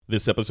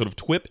This episode of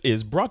TWIP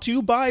is brought to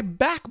you by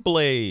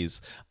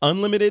Backblaze,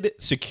 unlimited,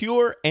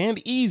 secure,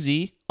 and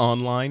easy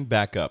online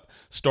backup.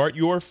 Start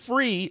your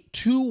free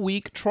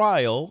 2-week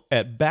trial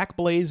at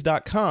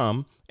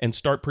backblaze.com and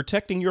start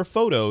protecting your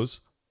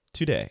photos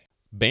today.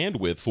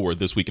 Bandwidth for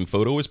This Week in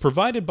Photo is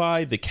provided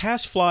by the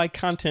CacheFly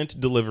Content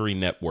Delivery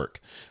Network.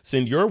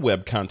 Send your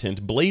web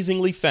content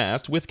blazingly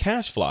fast with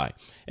CacheFly.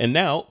 And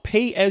now,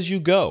 pay as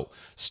you go.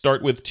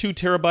 Start with 2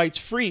 terabytes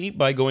free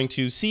by going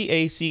to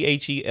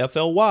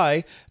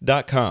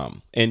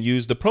CACHEFLY.com and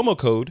use the promo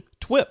code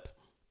TWIP.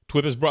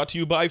 TWIP is brought to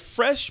you by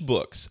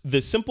FreshBooks,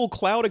 the simple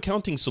cloud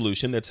accounting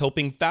solution that's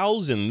helping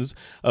thousands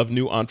of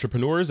new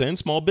entrepreneurs and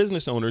small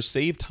business owners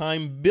save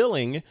time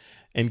billing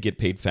and get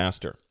paid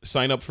faster.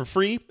 Sign up for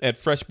free at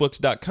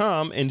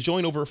freshbooks.com and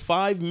join over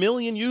 5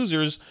 million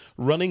users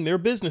running their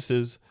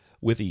businesses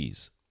with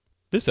ease.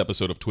 This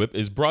episode of TWIP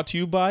is brought to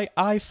you by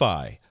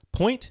iFi.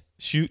 Point,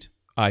 shoot,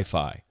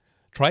 iFi.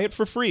 Try it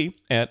for free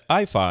at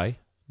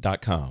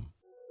iFi.com.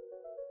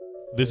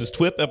 This is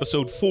TWIP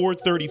episode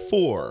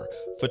 434,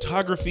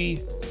 Photography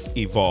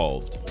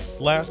Evolved.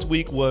 Last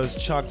week was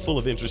chock full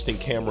of interesting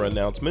camera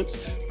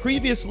announcements.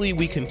 Previously,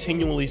 we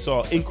continually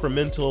saw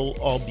incremental,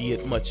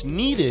 albeit much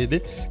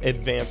needed,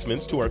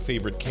 advancements to our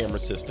favorite camera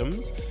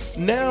systems.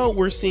 Now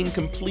we're seeing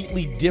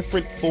completely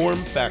different form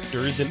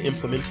factors and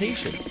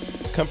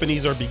implementations.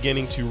 Companies are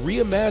beginning to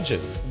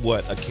reimagine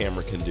what a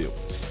camera can do,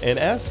 and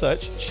as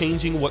such,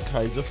 changing what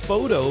kinds of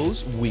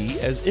photos we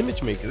as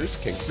image makers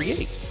can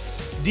create.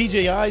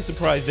 DJI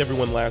surprised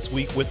everyone last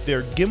week with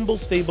their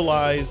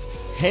gimbal-stabilized,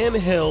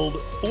 handheld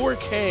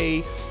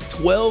 4K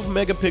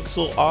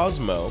 12-megapixel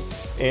Osmo,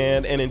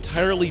 and an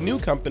entirely new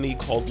company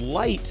called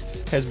Light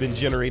has been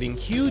generating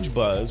huge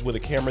buzz with a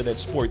camera that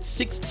sports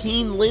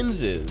 16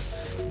 lenses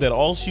that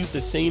all shoot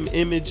the same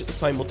image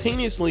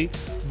simultaneously,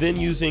 then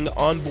using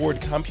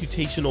onboard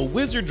computational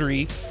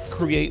wizardry,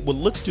 create what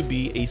looks to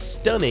be a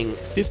stunning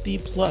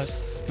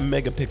 50-plus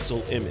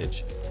megapixel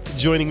image.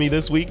 Joining me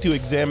this week to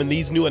examine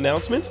these new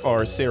announcements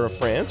are Sara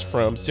France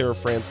from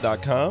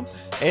sarafrance.com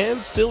and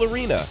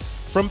Sillerina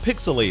from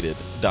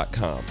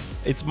pixelated.com.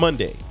 It's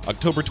Monday,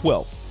 October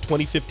 12th,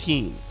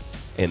 2015,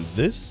 and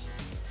this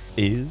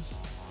is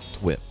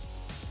TWIP.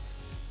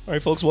 All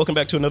right, folks, welcome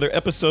back to another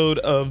episode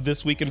of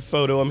This Week in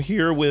Photo. I'm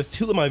here with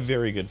 2 of my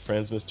very good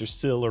friends, Mr.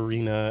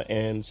 Sillerina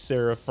and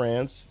Sara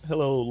France.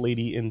 Hello,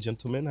 lady and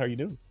gentlemen. How are you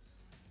doing?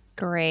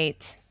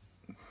 Great.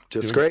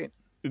 Just great.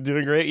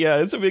 Doing great. Yeah,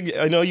 it's a big,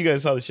 I know you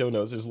guys saw the show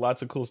notes. There's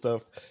lots of cool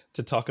stuff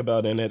to talk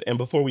about in it. And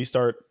before we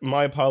start,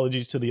 my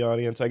apologies to the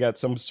audience. I got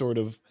some sort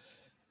of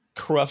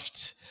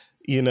cruft,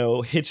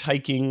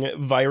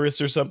 hitchhiking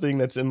virus or something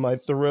that's in my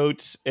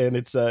throat, and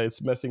it's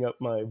messing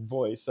up my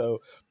voice.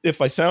 So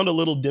if I sound a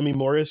little Demi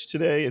Moore-ish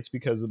today, it's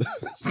because of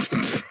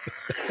this.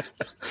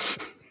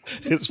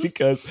 It's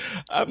because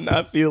I'm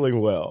not feeling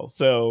well.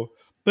 So,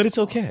 but it's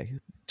okay.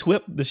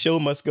 TWIP, the show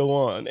must go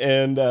on.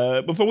 And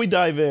before we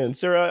dive in,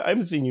 Sara, I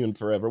haven't seen you in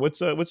forever.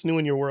 What's new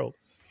in your world?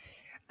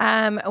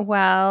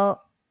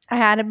 Well, I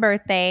had a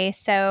birthday,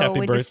 so Happy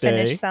we birthday. just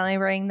finished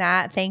celebrating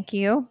that. Thank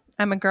you.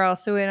 I'm a girl,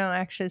 so we don't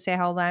actually say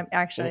how old I'm.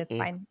 Actually, it's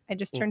fine. I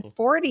just turned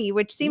 40,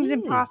 which seems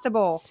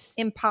impossible.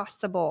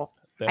 Impossible.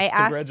 I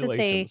asked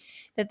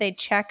that they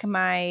check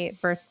my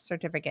birth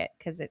certificate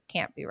because it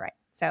can't be right.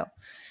 So,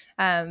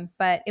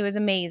 but it was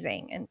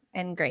amazing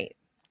and great.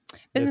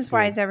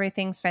 Business-wise,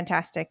 everything's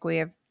fantastic. We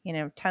have,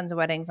 tons of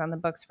weddings on the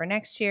books for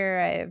next year.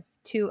 I have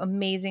 2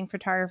 amazing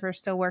photographers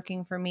still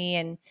working for me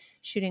and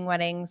shooting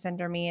weddings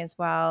under me as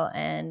well.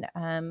 And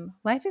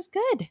life is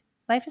good.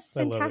 Life is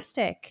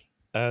fantastic.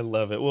 I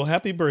love it. Well,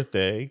 happy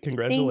birthday.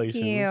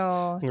 Congratulations. Thank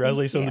you.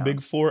 Congratulations on the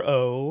big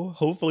 4-0.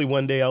 Hopefully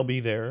one day I'll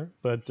be there.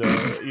 But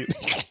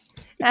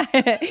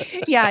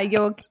yeah,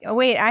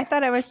 wait, I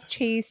thought I was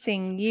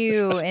chasing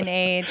you in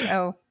age.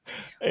 Oh.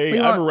 Hey,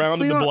 I've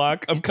rounded the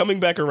block. I'm coming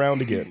back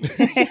around again.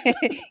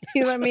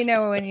 You let me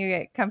know when you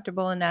get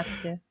comfortable enough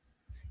to,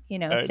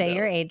 say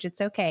your age. It's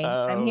okay.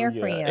 I'm here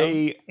for you.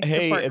 Hey,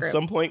 at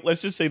some point,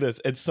 let's just say this.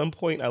 At some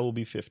point, I will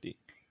be 50.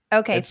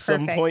 Okay, At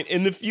some point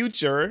in the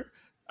future,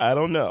 I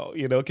don't know.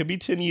 It could be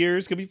 10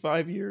 years, could be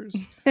 5 years.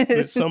 But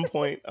at some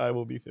point, I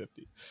will be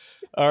 50.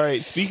 All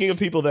right. Speaking of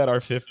people that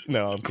are 50.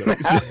 No, I'm kidding.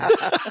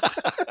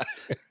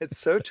 It's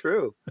so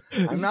true.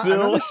 I'm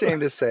not ashamed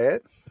to say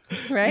it.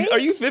 Right? Are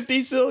you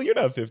 50 still? You're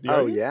not 50.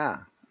 Oh, yeah.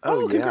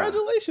 Oh,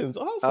 congratulations.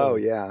 Awesome. Oh,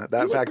 yeah.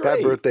 That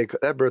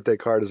birthday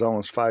card is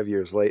almost 5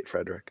 years late,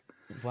 Frederick.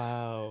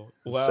 Wow.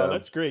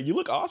 That's great. You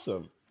look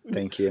awesome.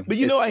 Thank you. But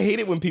I hate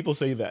it when people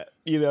say that,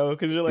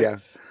 because you're like,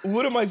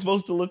 what am I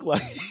supposed to look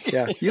like?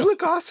 Yeah. You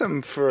look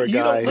awesome for a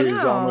guy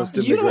who's almost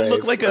in the grave. You don't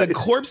look like a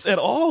corpse at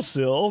all,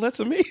 Sil. That's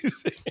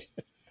amazing.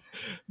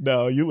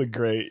 No, you look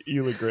great.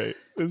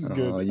 This is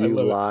good. You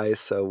lie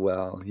so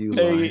well. You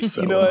lie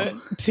so well. You know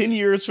what? 10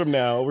 years from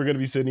now, we're going to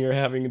be sitting here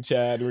having a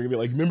chat, and we're going to be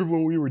like, remember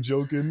when we were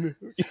joking?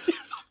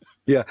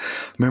 Yeah.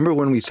 Remember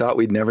when we thought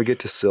we'd never get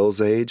to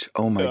Sil's age?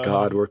 Oh, my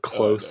God. We're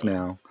close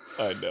now.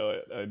 I know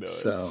it.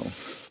 So,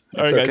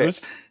 all right,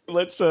 guys,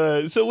 let's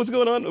so what's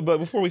going on? But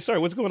before we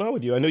start, what's going on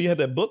with you? I know you had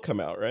that book come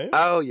out, right?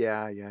 Oh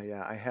yeah.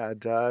 I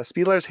had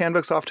Speedlight's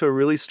Handbook's off to a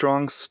really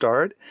strong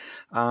start.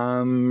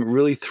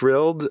 Really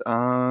thrilled.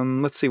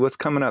 Let's see what's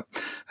coming up.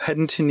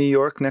 Heading to New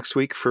York next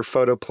week for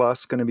Photo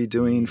Plus. Going to be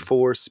doing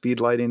 4 speed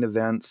lighting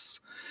events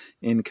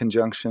in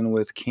conjunction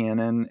with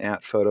Canon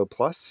at Photo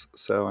Plus.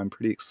 So I'm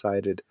pretty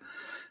excited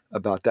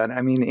about that.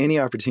 I mean, any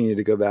opportunity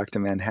to go back to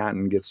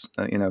Manhattan gets,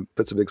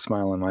 puts a big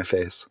smile on my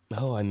face.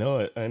 Oh, I know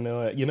it. I know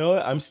it. You know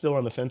what? I'm still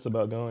on the fence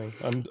about going.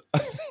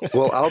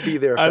 Well, I'll be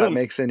there if I that don't.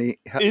 makes any,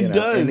 It any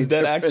does.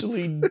 That difference.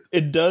 actually,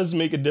 it does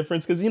make a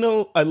difference because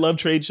I love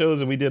trade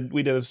shows, and we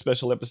did a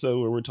special episode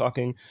where we're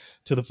talking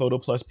to the Photo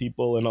Plus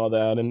people and all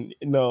that, and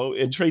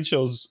and trade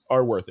shows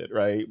are worth it,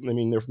 right? I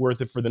mean, they're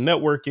worth it for the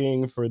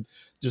networking, for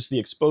just the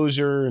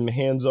exposure and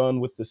hands-on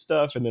with the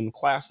stuff, and then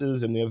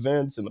classes and the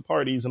events and the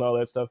parties and all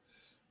that stuff.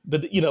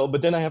 But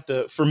then I have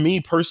to, for me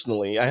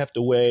personally, I have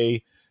to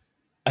weigh.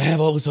 I have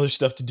all this other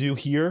stuff to do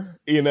here,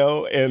 and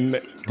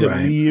to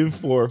Right. leave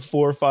for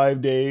 4 or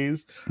 5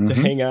 days to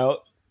Mm-hmm. hang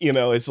out,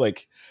 it's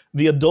like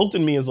the adult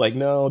in me is like,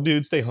 no,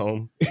 dude, stay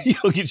home.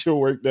 You'll get your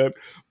work done.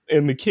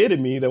 And the kid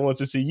in me that wants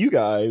to see you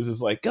guys is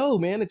like, go,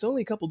 man. It's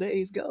only a couple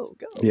days. Go,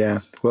 go.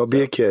 Yeah. Well,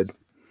 be a So kid.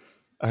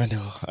 I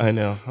know. I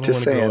don't Just want to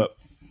grow saying. up.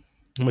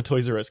 I'm a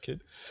Toys R Us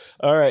kid.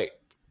 All right,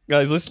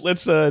 guys,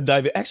 let's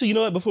dive in. Actually, you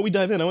know what? Before we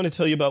dive in, I want to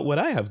tell you about what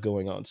I have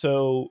going on.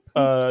 So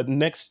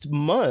next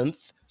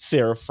month,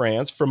 Sarah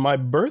France, for my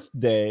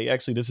birthday.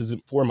 Actually, this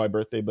isn't for my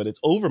birthday, but it's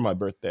over my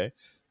birthday.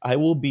 I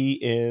will be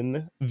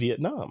in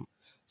Vietnam.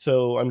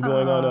 So I'm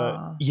going on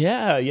a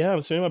Oh,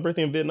 I'm spending my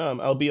birthday in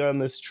Vietnam. I'll be on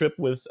this trip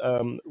with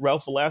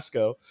Ralph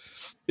Velasco,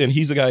 and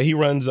he's a guy. He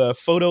runs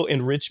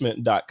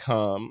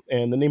photoenrichment.com,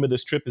 and the name of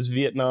this trip is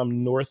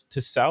Vietnam North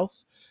to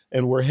South,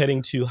 and we're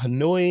heading to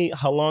Hanoi,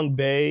 Halong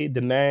Bay,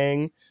 Da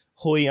Nang,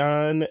 Hoi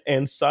An,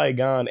 and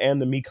Saigon, and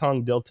the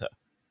Mekong Delta.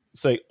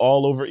 It's like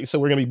all over. So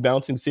we're gonna be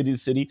bouncing city to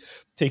city,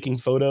 taking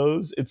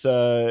photos. It's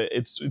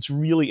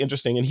really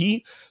interesting. And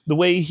the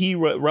way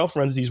Ralph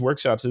runs these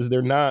workshops is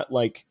they're not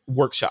like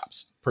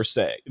workshops per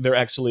se. They're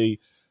actually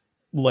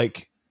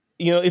like,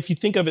 if you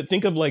think of it,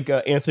 think of like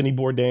Anthony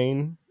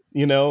Bourdain,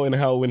 and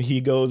how when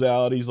he goes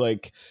out, he's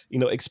like,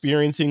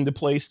 experiencing the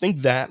place.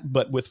 Think that,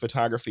 but with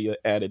photography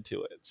added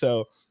to it.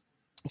 So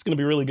it's going to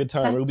be a really good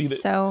time. It'll that's be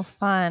so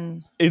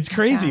fun. it's My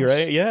crazy,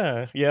 right? gosh.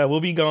 Yeah. Yeah.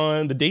 We'll be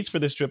gone. The dates for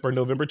this trip are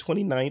November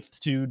 29th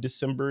to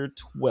December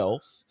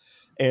 12th.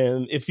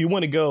 And if you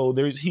want to go,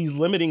 he's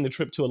limiting the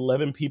trip to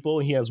 11 people,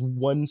 and he has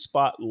one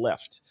spot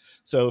left.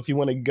 So if you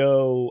want to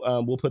go,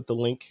 we'll put the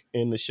link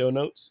in the show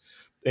notes,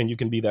 and you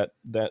can be that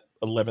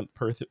 11th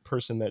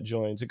person that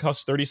joins. It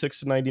costs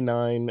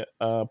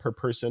 $36.99 per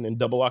person in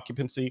double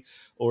occupancy,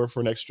 or for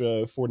an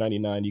extra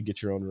 $4.99, you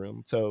get your own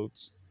room.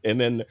 And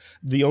then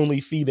the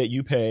only fee that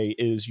you pay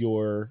is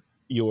your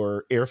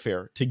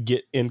airfare to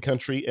get in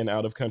country and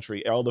out of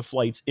country. All the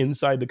flights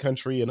inside the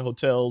country and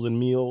hotels and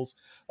meals,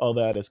 all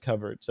that is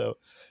covered. So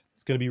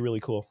it's going to be really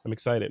cool. I'm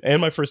excited.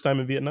 And my first time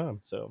in Vietnam.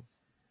 So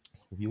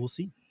we will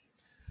see.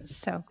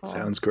 So cool.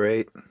 Sounds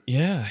great.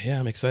 Yeah,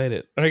 I'm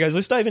excited. All right, guys,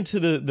 let's dive into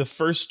the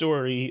first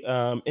story,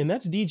 and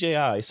that's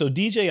DJI. So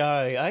DJI,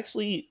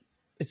 actually,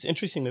 it's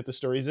interesting that the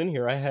story is in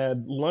here. I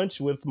had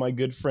lunch with my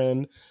good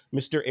friend,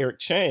 Mr. Eric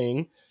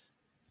Chang,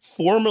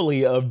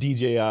 formerly of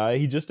DJI.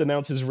 He just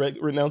announced his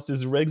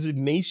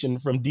resignation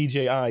from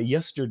DJI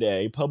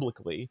yesterday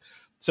publicly.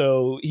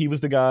 So he was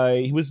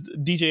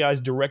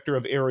DJI's director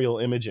of aerial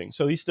imaging.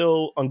 So he's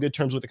still on good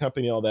terms with the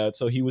company and all that.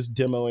 So he was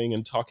demoing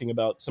and talking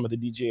about some of the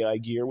DJI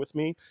gear with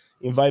me.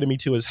 He invited me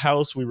to his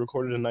house. We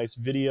recorded a nice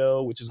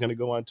video, which is going to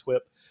go on TWIP.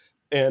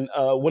 And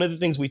one of the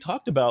things we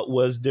talked about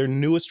was their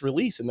newest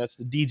release, and that's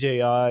the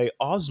DJI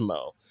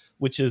Osmo,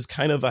 which is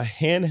kind of a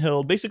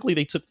handheld. Basically,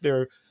 they took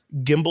their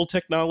gimbal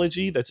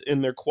technology that's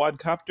in their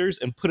quadcopters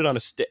and put it on a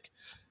stick.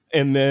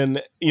 And then,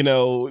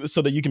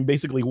 so that you can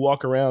basically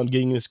walk around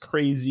getting this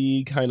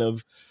crazy kind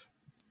of,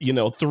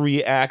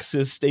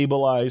 3-axis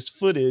stabilized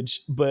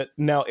footage. But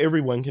now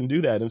everyone can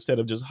do that instead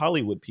of just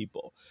Hollywood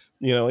people.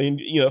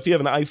 If you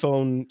have an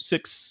iPhone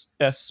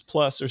 6S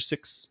Plus or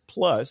 6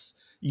 Plus,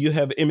 you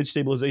have image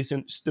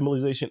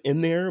stabilization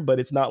in there, but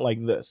it's not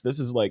like this. This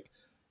is like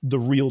the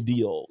real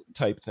deal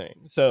type thing.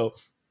 So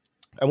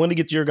I want to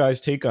get your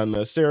guys' take on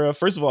this. Sarah,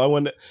 first of all,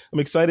 I'm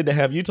excited to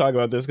have you talk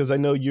about this because I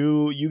know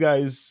you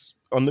guys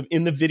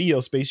in the video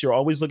space, you're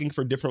always looking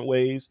for different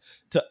ways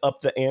to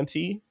up the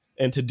ante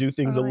and to do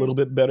things a little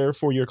Totally. bit better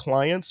for your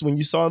clients. When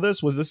you saw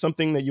this, was this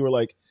something that you were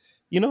like,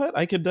 you know what,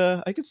 I could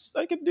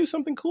do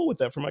something cool with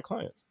that for my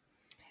clients?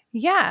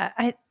 Yeah,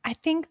 I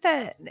think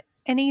that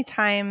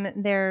anytime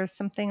there's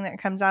something that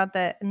comes out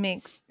that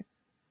makes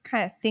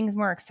kind of things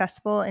more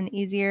accessible and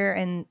easier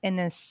and in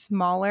a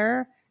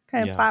smaller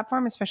kind of Yeah.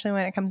 platform, especially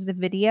when it comes to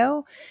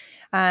video,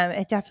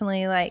 it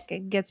definitely like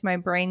it gets my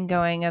brain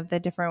going of the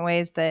different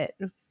ways that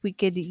we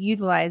could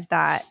utilize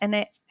that.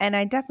 And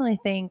I definitely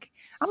think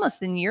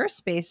almost in your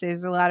space,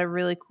 there's a lot of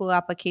really cool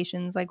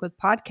applications like with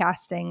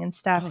podcasting and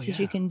stuff, because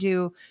you can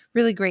do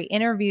really great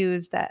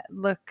interviews that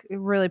look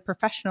really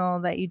professional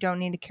that you don't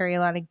need to carry a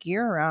lot of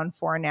gear around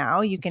for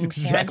now. You can That's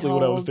exactly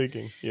what I was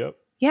thinking. Yep.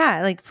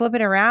 Yeah, like flip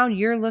it around.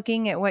 You're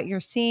looking at what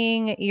you're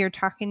seeing. You're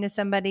talking to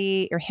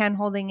somebody. You're hand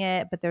holding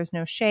it, but there's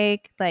no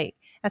shake. Like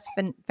that's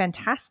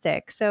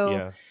fantastic.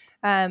 So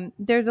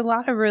there's a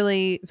lot of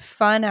really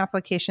fun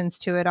applications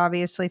to it,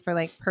 obviously for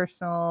like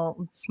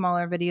personal,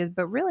 smaller videos,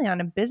 but really on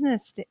a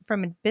business,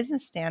 from a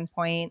business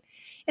standpoint,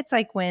 it's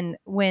like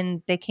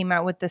when they came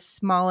out with the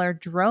smaller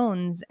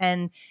drones,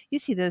 and you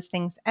see those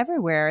things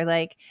everywhere.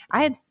 Like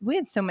we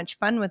had so much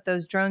fun with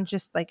those drones,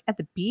 just like at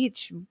the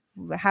beach,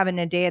 having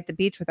a day at the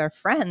beach with our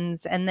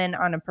friends. And then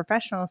on a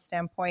professional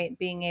standpoint,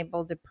 being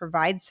able to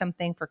provide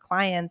something for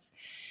clients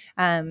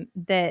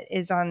that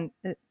is on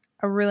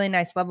a really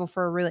nice level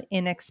for a really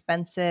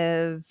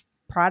inexpensive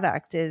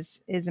product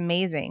is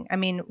amazing. I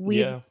mean,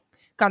 we've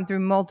gone through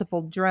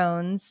multiple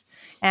drones,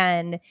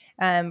 and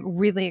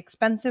really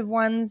expensive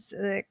ones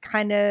that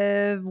kind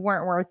of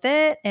weren't worth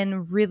it,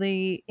 and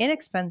really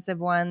inexpensive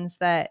ones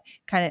that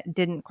kind of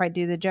didn't quite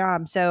do the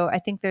job. So I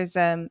think there's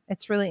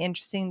it's really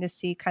interesting to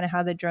see kind of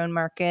how the drone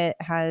market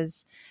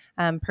has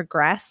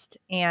progressed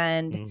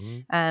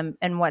and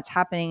what's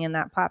happening in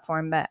that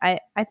platform. But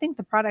I think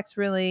the product's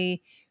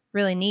really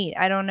neat.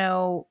 I don't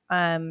know.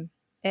 I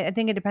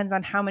think it depends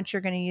on how much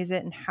you're going to use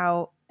it and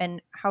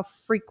how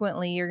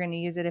frequently you're going to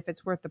use it, if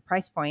it's worth the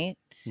price point,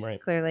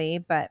 clearly.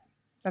 But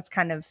that's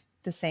kind of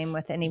the same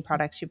with any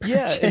products you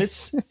purchase.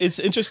 Yeah, and it's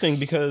interesting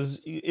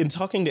because in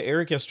talking to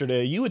Eric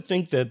yesterday, you would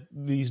think that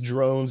these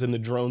drones and the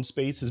drone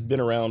space has been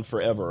around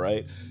forever,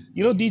 right?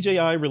 You know,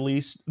 DJI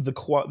released the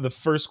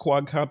first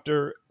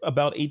quadcopter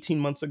about 18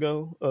 months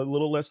ago, a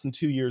little less than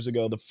 2 years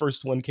ago. The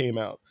first one came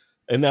out,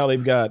 and now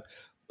they've got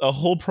a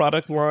whole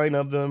product line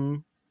of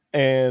them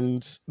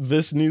and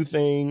this new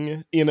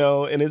thing, you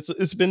know, and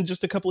it's been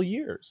just a couple of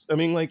years. I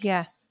mean, like,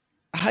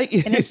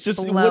 it's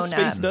just what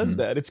space does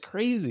that? It's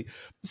crazy.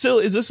 So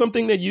is this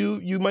something that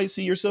you might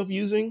see yourself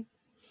using?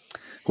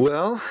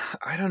 Well,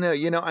 I don't know.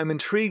 You know, I'm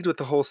intrigued with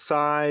the whole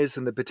size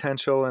and the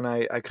potential, and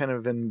I kind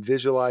of been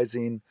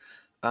visualizing,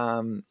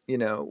 you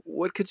know,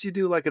 what could you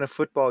do like in a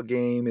football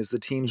game? Is the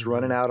team's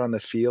running out on the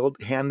field,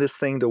 hand this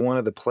thing to one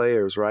of the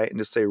players, right, and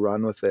just say,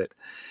 run with it.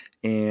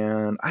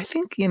 And I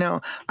think, you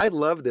know, I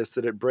love this,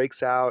 that it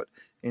breaks out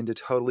into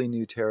totally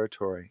new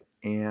territory.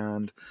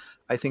 And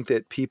I think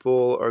that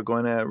people are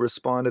going to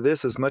respond to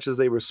this as much as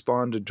they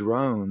respond to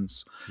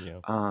drones,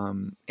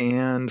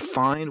 and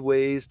find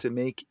ways to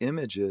make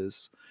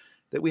images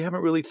that we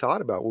haven't really thought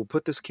about. We'll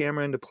put this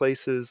camera into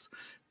places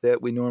that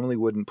we normally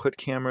wouldn't put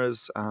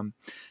cameras.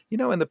 You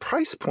know, and the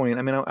price point,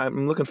 I mean,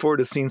 I'm looking forward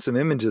to seeing some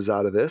images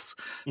out of this.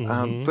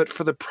 But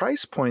for the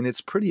price point,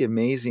 it's pretty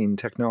amazing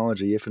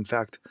technology, if in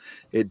fact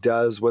it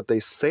does what they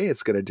say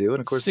it's going to do.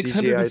 And of course,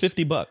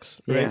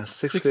 $650, right? Yeah,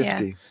 $650.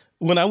 Yeah.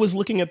 When I was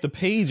looking at the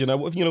page,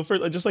 and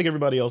first, just like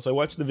everybody else, I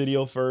watched the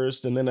video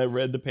first, and then I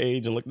read the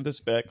page and looked at the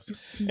specs.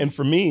 And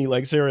for me,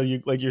 like Sarah,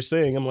 like you're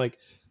saying, I'm like,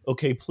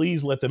 okay,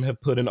 please let them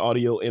have put an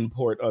audio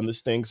import on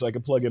this thing so I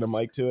could plug in a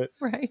mic to it.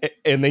 Right.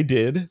 And they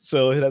did.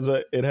 So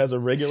it has a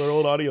regular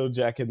old audio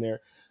jack in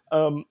there.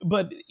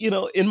 But you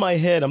know, in my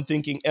head, I'm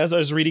thinking, as I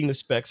was reading the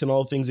specs and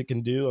all the things it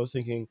can do, I was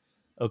thinking,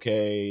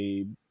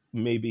 okay,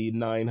 maybe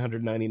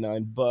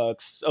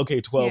 $999. Okay,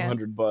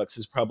 $1,200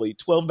 is probably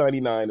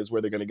 $1,299 is where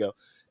they're going to go.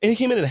 And it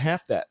came in at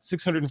half that,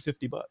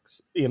 $650.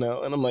 You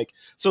know, and I'm like,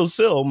 so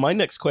Sil, my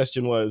next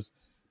question was,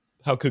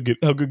 how good could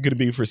it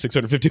be for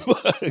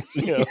 $650?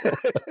 You know,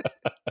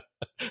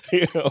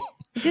 you know.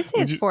 It did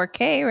say it's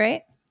 4K,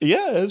 right?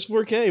 Yeah, it's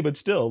 4K, but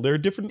still, there are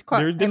different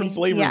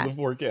flavors of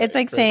 4K. It's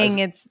like saying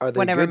it's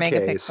whatever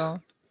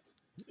megapixel.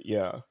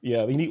 Yeah,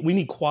 we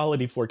need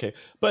quality 4K.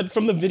 But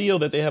from the video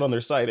that they had on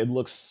their site, it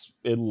looks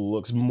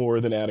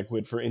more than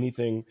adequate for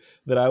anything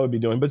that I would be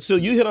doing. But still,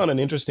 you hit on an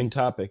interesting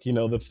topic. You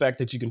know, the fact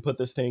that you can put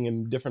this thing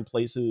in different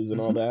places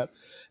and all that.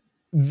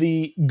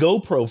 The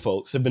GoPro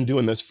folks have been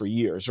doing this for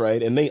years,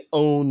 right? And they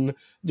own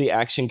the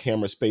action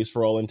camera space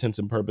for all intents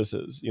and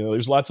purposes. You know,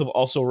 there's lots of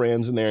also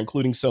rans in there,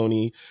 including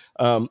Sony.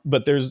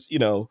 But there's, you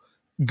know,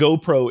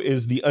 GoPro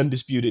is the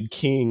undisputed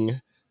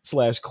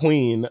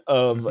king/queen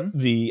of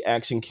the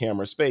action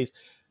camera space.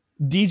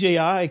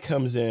 DJI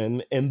comes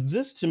in, and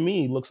this to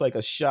me looks like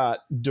a shot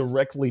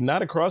directly,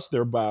 not across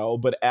their bow,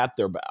 but at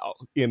their bow,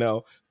 you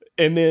know,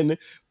 and then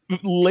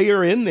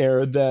layer in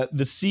there that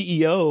the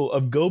CEO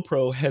of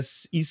GoPro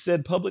he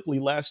said publicly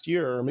last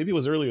year, or maybe it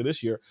was earlier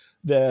this year,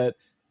 that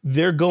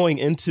they're going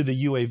into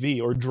the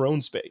UAV or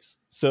drone space.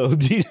 So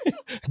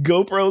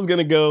GoPro is going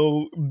to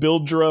go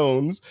build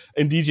drones,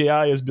 and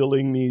DJI is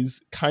building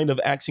these kind of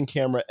action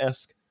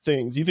camera-esque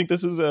things. You think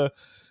this is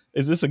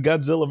Is this a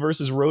Godzilla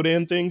versus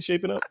Rodan thing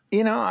shaping up?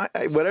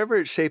 Whatever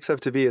it shapes up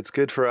to be, it's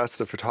good for us,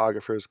 the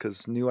photographers,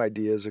 because new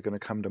ideas are going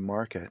to come to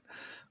market.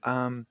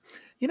 And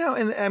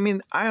I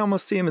mean, I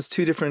almost see them as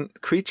two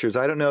different creatures.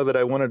 I don't know that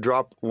I want to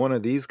drop one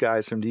of these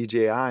guys from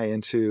DJI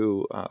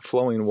into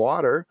flowing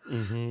water,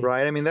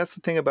 right? I mean, that's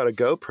the thing about a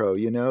GoPro.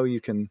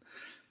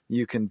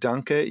 You can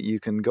dunk it,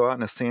 you can go out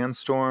in a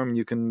sandstorm,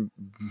 you can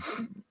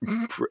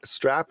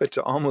strap it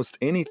to almost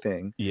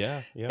anything.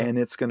 Yeah. And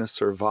it's going to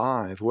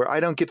survive. Where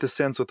I don't get the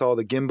sense with all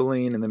the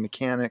gimbaling and the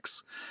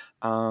mechanics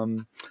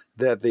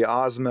that the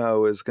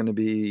Osmo is going to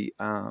be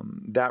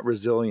that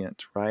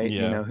resilient, right?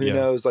 Yeah. Who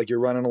knows? Like you're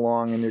running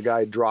along and your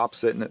guy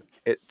drops it and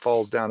it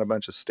falls down a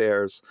bunch of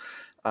stairs.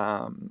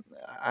 I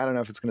don't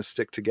know if it's going to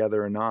stick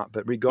together or not,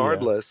 but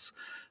regardless,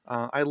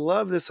 I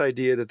love this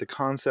idea that the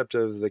concept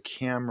of the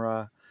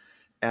camera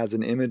as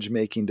an image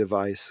making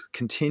device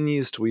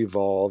continues to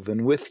evolve,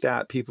 and with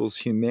that, people's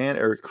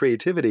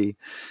creativity,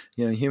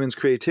 humans'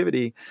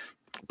 creativity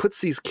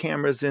puts these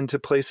cameras into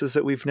places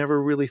that we've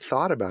never really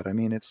thought about. I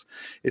mean, it's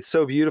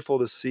so beautiful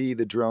to see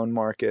the drone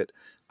market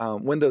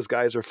when those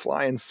guys are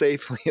flying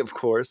safely, of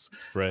course.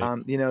 Right.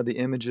 The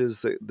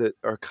images that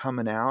are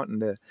coming out,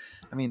 and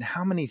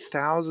how many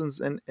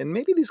thousands, and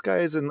maybe these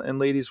guys and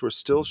ladies were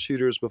still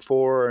shooters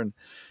before, and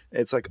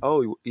it's like,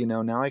 oh,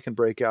 now I can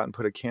break out and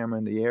put a camera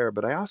in the air.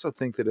 But I also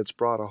think that it's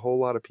brought a whole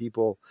lot of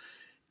people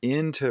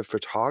into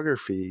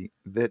photography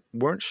that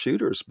weren't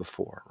shooters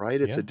before, right?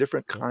 It's a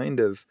different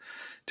kind of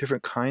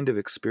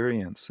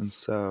experience. And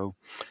so,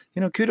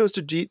 kudos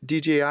to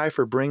DJI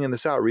for bringing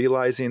this out,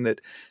 realizing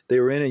that they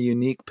were in a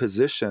unique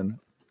position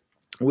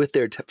with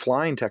their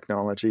flying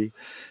technology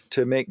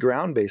to make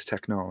ground-based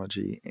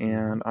technology.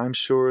 And I'm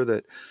sure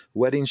that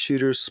wedding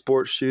shooters,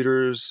 sports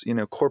shooters,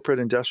 corporate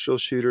industrial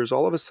shooters,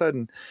 all of a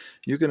sudden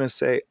you're going to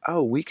say,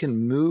 oh, we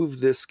can move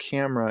this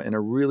camera in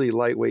a really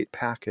lightweight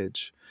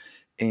package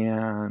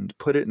and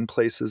put it in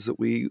places that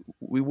we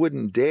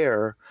wouldn't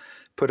dare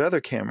put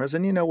other cameras.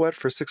 And you know what?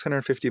 For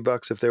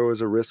 $650, if there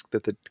was a risk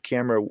that the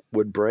camera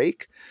would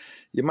break,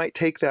 you might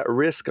take that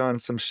risk on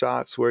some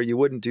shots where you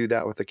wouldn't do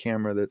that with a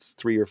camera that's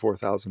 $3,000 or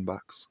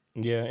 $4,000.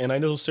 Yeah, and I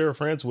know Sarah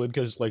France would,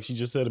 because like she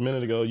just said a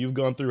minute ago, you've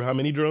gone through how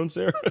many drones,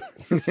 Sarah?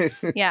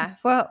 Yeah,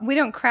 well, we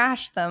don't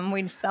crash them;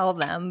 we sell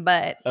them.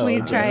 But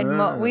we tried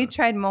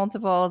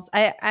multiples.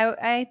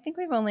 I think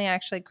we've only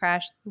actually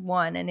crashed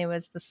one, and it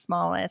was the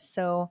smallest.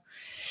 So,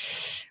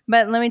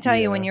 but let me tell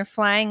you, when you're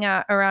flying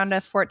around a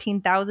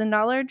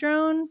 $14,000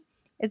 drone,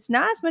 it's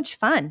not as much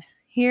fun.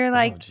 You're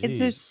like,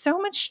 there's so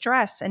much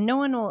stress, and no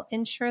one will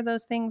insure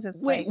those things.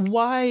 It's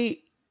why?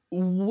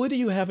 What do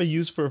you have a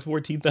use for a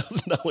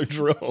 $14,000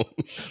 drone?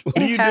 What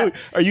do you do?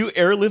 Are you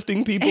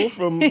airlifting people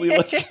from?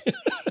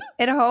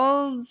 It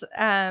holds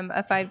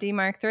a 5D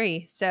Mark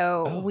III.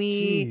 So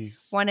we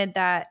wanted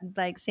that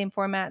like same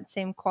format,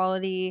 same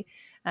quality.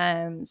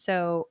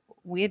 So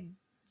we had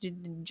a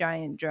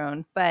giant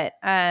drone, but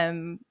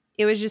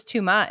it was just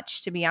too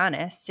much, to be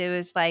honest. It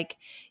was like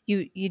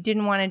you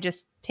didn't want to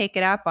just take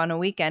it up on a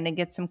weekend and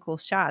get some cool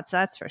shots.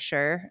 That's for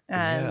sure.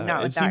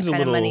 Not with that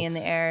kind of money in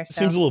the air. So. It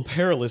seems a little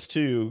perilous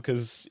too,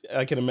 because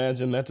I can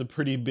imagine that's a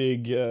pretty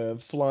big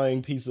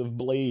flying piece of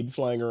blade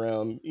flying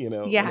around, in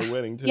a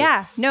wedding too.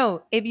 Yeah,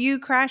 no. If you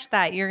crash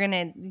that, you're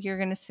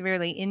gonna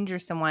severely injure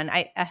someone.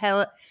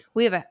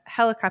 We have a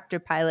helicopter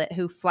pilot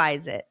who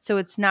flies it, so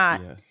it's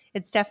not. Yeah.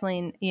 It's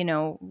definitely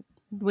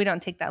we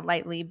don't take that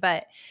lightly,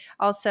 but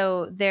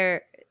also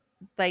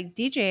like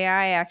DJI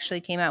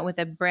actually came out with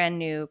a brand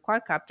new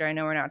quadcopter. I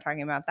know we're not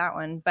talking about that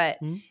one, but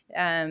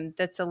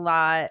that's a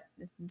lot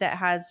that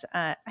has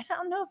I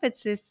don't know if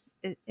it's this.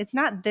 It's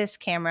not this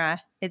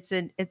camera. It's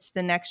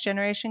the next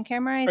generation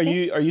camera. I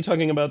think. Are you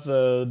talking about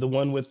the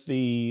one with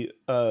the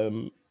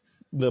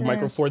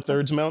Micro Four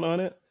Thirds mount on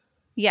it?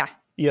 Yeah.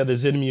 Yeah, the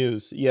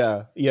ZenMuse.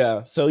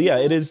 Yeah. So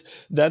it is.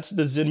 That's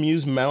the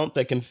ZenMuse mount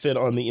that can fit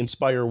on the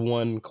Inspire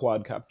 1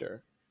 quadcopter.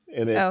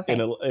 And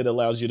it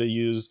allows you to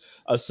use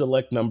a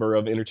select number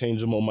of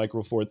interchangeable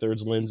Micro Four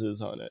Thirds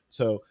lenses on it.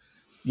 So,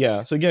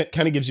 it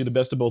kind of gives you the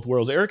best of both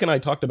worlds. Eric and I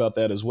talked about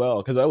that as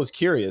well, because I was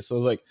curious. I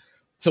was like,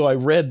 so I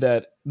read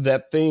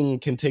that thing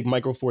can take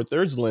Micro Four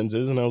Thirds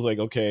lenses, and I was like,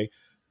 okay,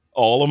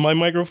 all of my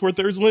Micro Four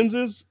Thirds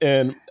lenses,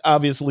 and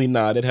obviously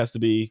not. It has to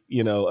be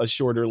a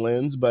shorter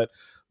lens, but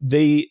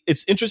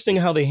it's interesting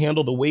how they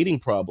handle the weighting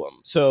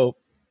problem. So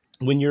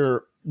when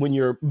you're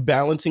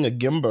balancing a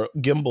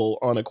gimbal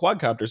on a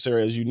quadcopter,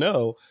 Sarah, as you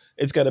know,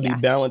 it's got to be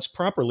balanced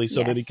properly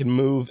so that it can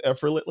move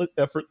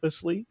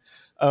effortlessly.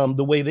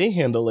 The way they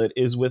handle it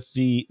is with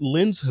the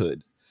lens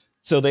hood.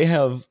 So they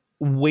have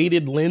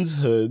weighted lens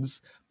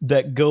hoods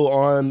that go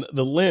on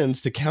the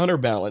lens to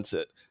counterbalance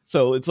it.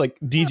 So it's like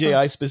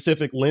DJI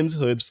specific lens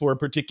hoods for a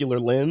particular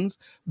lens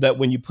that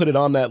when you put it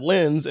on that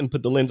lens and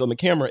put the lens on the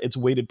camera, it's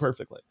weighted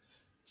perfectly.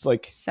 It's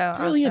like so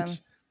brilliant.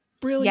 Awesome.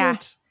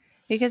 Brilliant.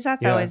 Yeah. Because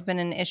that's always been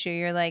an issue.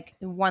 You're like,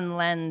 one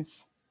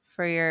lens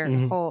for your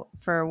whole,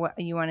 for what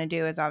you want to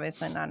do is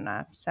obviously not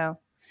enough. So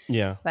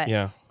sorry.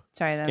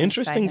 That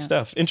Interesting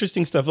stuff.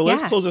 Well,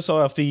 let's close this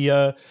off.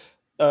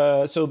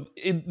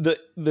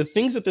 The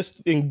things that this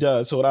thing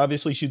does, so it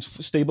obviously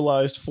shoots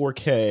stabilized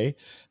 4K,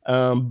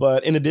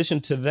 but in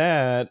addition to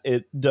that,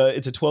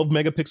 it's a 12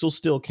 megapixel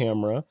still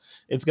camera.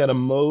 It's got a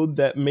mode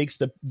that makes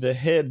the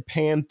head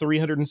pan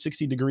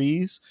 360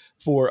 degrees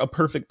for a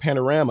perfect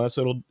panorama.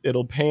 So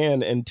it'll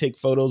pan and take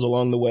photos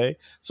along the way.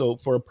 So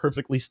for a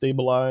perfectly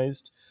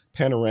stabilized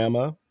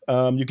panorama.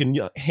 You can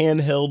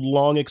handheld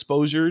long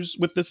exposures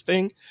with this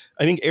thing.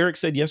 I think Eric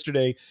said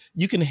yesterday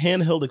you can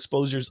handheld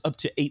exposures up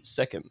to 8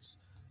 seconds.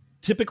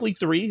 Typically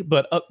 3,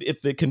 but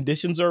if the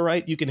conditions are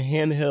right, you can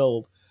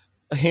handhold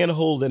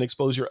an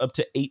exposure up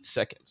to 8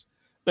 seconds.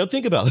 Now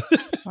think about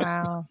it.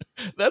 Wow.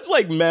 That's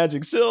like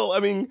magic. Still, I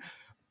mean,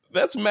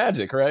 that's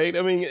magic, right?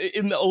 I mean,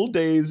 in the old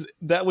days,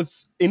 that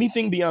was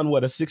anything beyond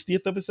what, a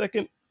 60th of a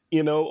second,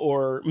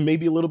 or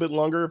maybe a little bit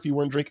longer if you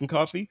weren't drinking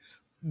coffee.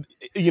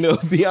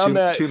 Beyond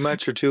that, too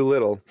much or too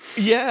little.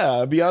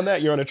 Yeah, beyond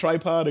that, you're on a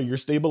tripod or you're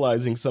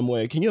stabilizing some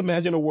way. Can you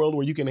imagine a world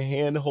where you can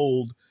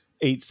handhold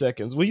 8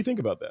 seconds? What do you think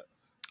about that?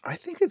 I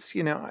think it's,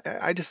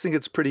 I just think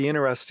it's pretty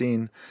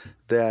interesting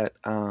that,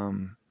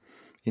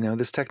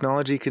 this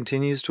technology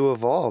continues to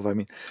evolve. I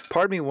mean,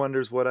 part of me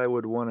wonders what I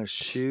would want to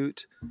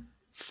shoot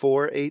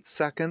for 8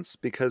 seconds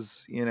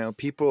because,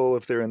 people,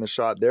 if they're in the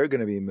shot, they're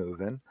going to be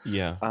moving.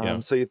 Yeah.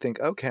 So you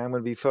think, okay, I'm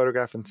going to be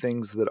photographing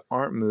things that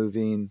aren't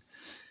moving.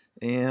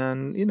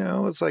 And,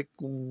 it's like,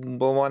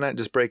 well, why not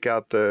just break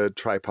out the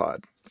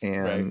tripod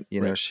and,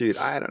 right.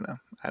 shoot? I don't know.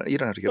 You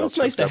don't have to get all it's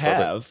nice to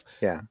have.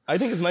 Yeah. I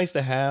think it's nice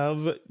to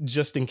have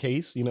just in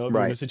case, if you're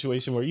in a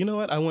situation where,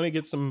 I want to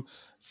get some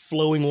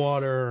flowing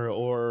water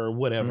or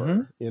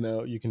whatever,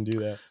 you can do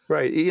that.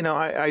 Right.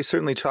 I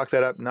certainly chalk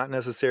that up, not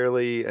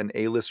necessarily an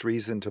A-list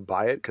reason to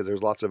buy it because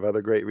there's lots of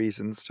other great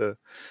reasons to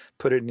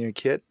put it in your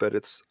kit, but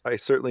I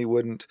certainly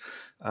wouldn't,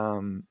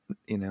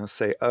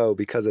 say, oh,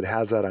 because it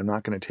has that, I'm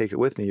not going to take it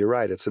with me. You're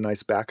right. It's a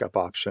nice backup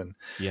option.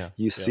 Yeah.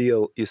 You see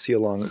a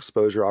long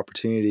exposure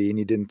opportunity and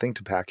you didn't think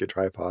to pack your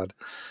tripod,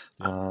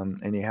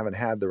 and you haven't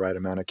had the right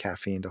amount of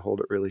caffeine to hold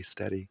it really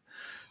steady.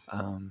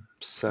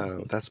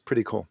 So that's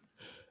pretty cool.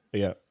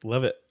 Yeah,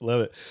 love it.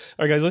 All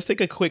right, guys, let's take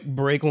a quick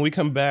break. When we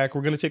come back,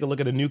 we're going to take a look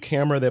at a new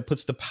camera that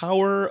puts the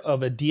power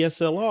of a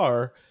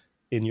DSLR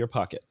in your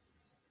pocket.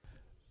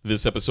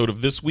 This episode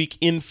of This Week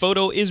in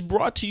Photo is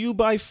brought to you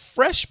by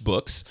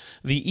FreshBooks,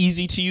 the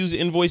easy-to-use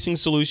invoicing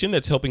solution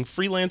that's helping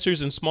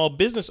freelancers and small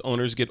business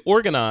owners get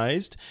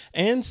organized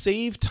and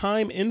save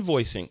time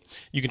invoicing.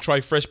 You can try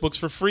FreshBooks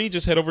for free.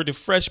 Just head over to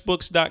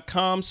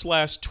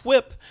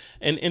freshbooks.com/TWIP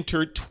and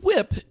enter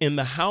TWIP in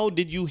the How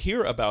Did You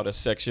Hear About Us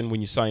section when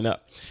you sign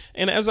up.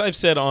 And as I've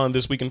said on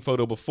This Week in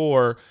Photo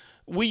before,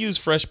 we use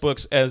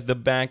FreshBooks as the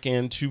back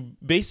end to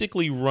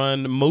basically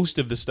run most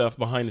of the stuff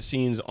behind the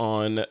scenes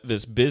on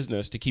this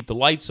business to keep the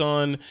lights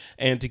on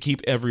and to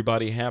keep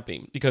everybody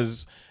happy.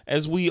 Because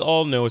as we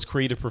all know, as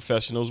creative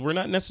professionals, we're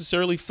not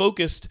necessarily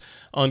focused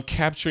on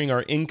capturing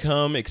our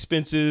income,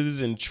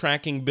 expenses, and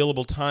tracking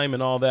billable time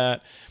and all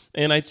that.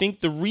 And I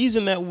think the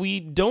reason that we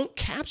don't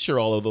capture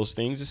all of those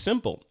things is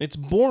simple. It's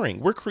boring.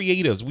 We're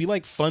creatives. We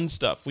like fun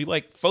stuff. We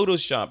like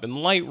Photoshop and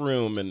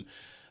Lightroom and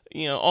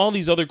all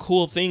these other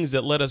cool things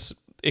that let us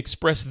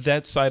express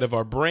that side of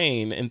our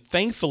brain. And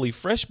thankfully,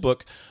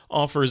 FreshBook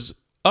offers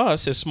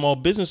us as small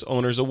business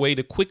owners a way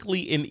to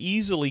quickly and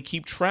easily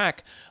keep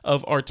track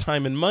of our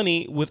time and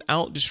money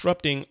without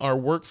disrupting our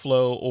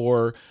workflow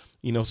or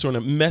sort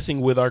of messing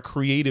with our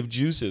creative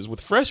juices. With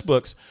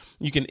FreshBooks,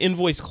 you can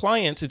invoice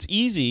clients. It's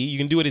easy. You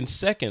can do it in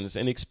seconds,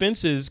 and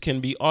expenses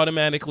can be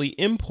automatically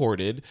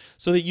imported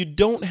so that you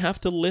don't have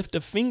to lift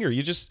a finger.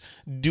 You're just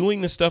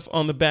doing the stuff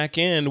on the back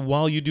end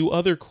while you do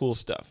other cool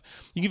stuff.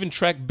 You can even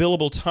track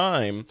billable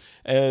time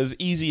as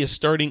easy as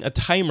starting a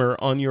timer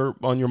on your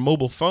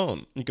mobile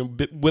phone. You can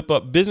whip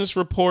up business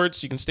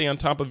reports. You can stay on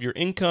top of your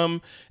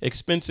income,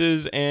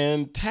 expenses,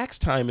 and tax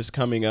time is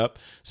coming up.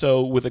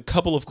 So with a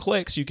couple of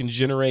clicks, you can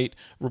generate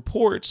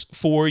reports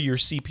for your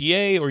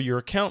CPA or your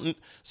accountant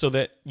so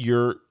that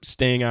you're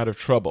staying out of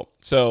trouble.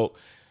 So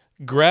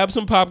grab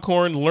some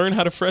popcorn, learn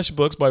how to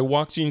FreshBooks by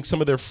watching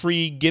some of their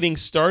free Getting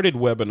Started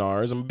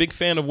webinars. I'm a big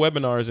fan of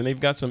webinars, and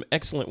they've got some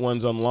excellent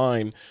ones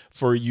online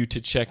for you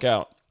to check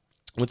out.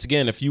 Once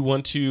again, if you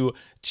want to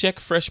check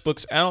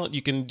FreshBooks out,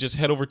 you can just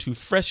head over to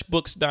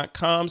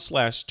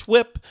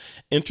freshbooks.com/TWIP,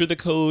 enter the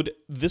code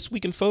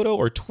ThisWeekInPhoto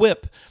or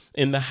TWIP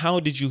in the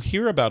How Did You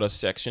Hear About Us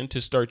section to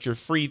start your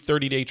free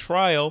 30-day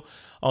trial.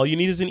 All you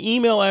need is an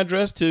email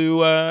address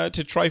to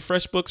try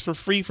FreshBooks for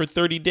free for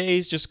 30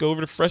 days. Just go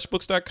over to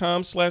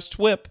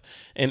freshbooks.com/TWIP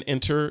and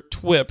enter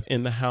TWIP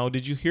in the How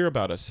Did You Hear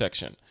About Us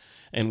section.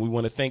 And we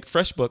want to thank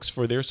FreshBooks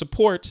for their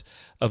support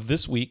of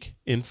This Week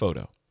in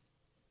Photo.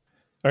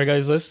 All right,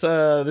 guys,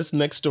 this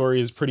next story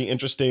is pretty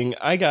interesting.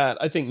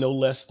 I think, no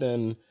less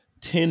than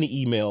 10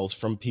 emails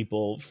from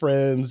people,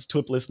 friends,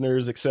 TWIP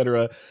listeners,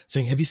 etc.,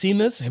 saying, have you seen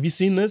this? Have you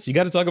seen this? You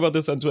got to talk about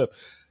this on TWIP.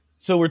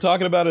 So we're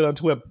talking about it on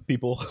TWIP,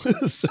 people.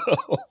 So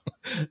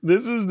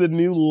this is the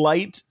new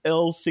Light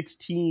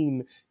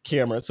L16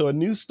 camera. So a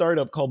new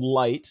startup called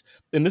Light,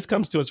 and this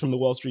comes to us from the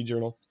Wall Street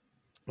Journal.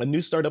 A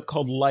new startup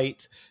called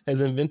Light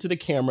has invented a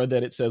camera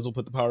that it says will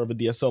put the power of a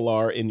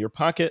DSLR in your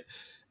pocket.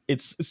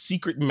 Its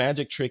secret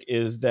magic trick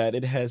is that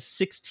it has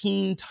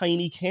 16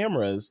 tiny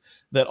cameras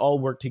that all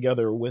work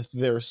together with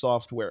their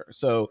software.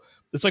 So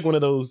it's like one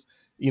of those,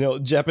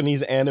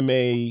 Japanese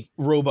anime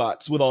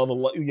robots with all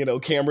the,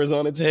 cameras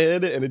on its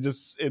head. And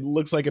it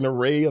looks like an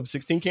array of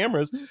 16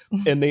 cameras,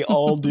 and they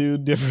all do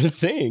different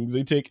things.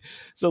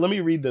 So let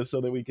me read this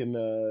so that we can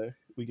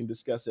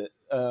discuss it.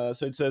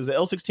 So it says the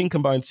L16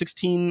 combines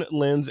 16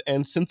 lens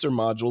and sensor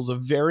modules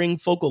of varying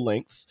focal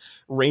lengths,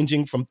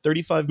 ranging from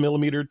 35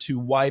 millimeter to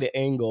wide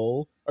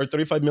angle, or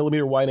 35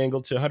 millimeter wide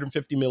angle to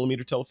 150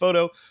 millimeter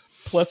telephoto,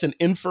 plus an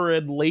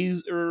infrared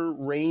laser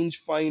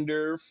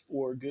rangefinder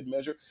for good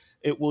measure.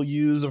 It will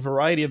use a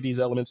variety of these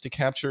elements to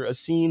capture a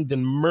scene,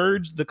 then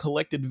merge the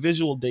collected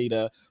visual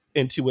data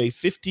into a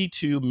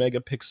 52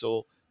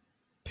 megapixel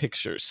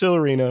picture.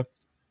 Silverina,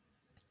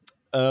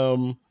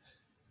 so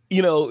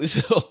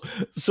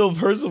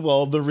first of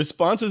all, the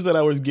responses that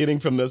I was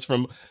getting from this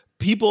from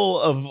people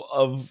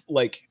of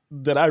like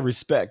that I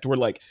respect were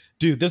like,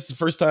 dude, this is the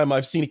first time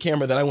I've seen a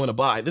camera that I want to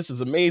buy. This is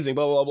amazing,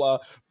 blah, blah, blah.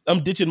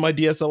 I'm ditching my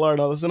DSLR and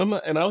all this.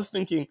 And I was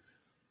thinking,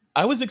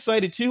 I was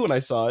excited too when I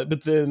saw it,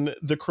 but then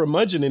the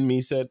curmudgeon in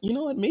me said, you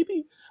know what,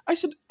 maybe I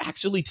should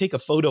actually take a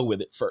photo with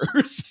it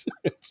first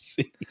and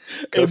see.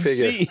 Go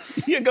figure.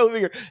 Yeah, go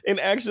figure. And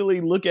actually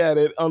look at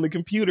it on the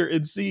computer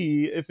and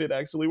see if it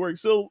actually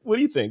works. So what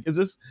do you think? Is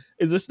this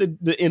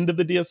the end of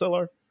the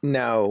DSLR?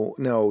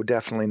 No,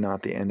 definitely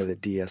not the end of the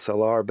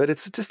DSLR, but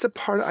it's just a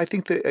part. I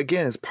think that,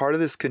 again, it's part of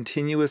this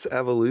continuous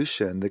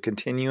evolution, the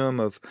continuum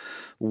of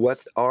what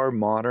our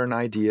modern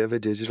idea of a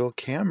digital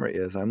camera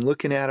is. I'm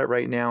looking at it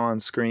right now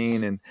on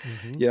screen, and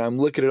I'm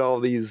looking at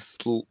all these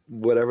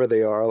whatever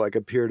they are, like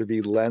appear to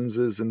be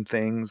lenses and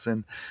things.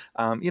 And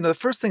the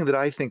first thing that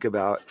I think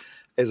about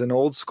as an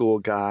old school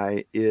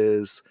guy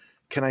is,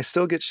 can I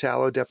still get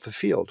shallow depth of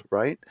field,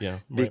 right? Yeah.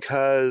 Right.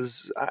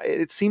 Because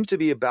it seems to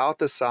be about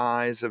the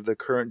size of the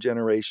current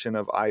generation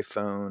of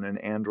iPhone and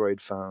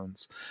Android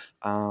phones.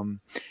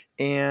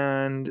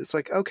 And it's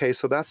like, okay,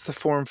 so that's the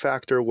form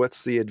factor.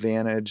 What's the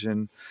advantage?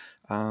 And,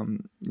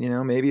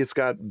 maybe it's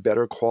got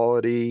better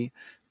quality.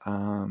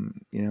 A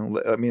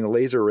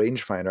laser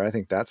rangefinder, I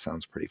think that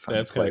sounds pretty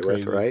fun to play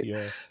with, right?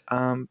 Yeah.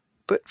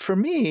 But for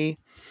me,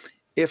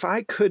 if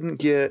I couldn't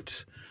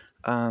get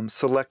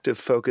selective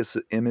focus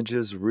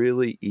images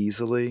really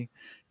easily,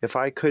 if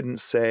I couldn't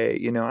say,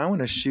 I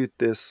want to shoot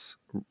this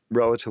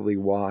relatively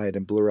wide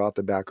and blur out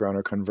the background,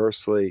 or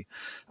conversely,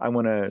 I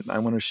want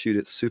to shoot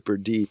it super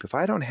deep. If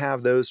I don't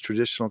have those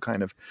traditional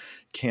kind of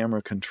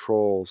camera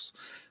controls,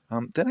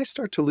 then I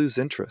start to lose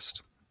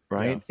interest.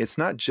 Right? Yeah. It's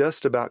not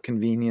just about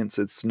convenience.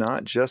 It's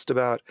not just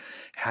about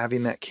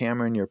having that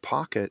camera in your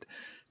pocket,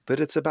 but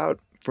it's about,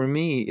 for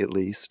me at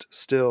least,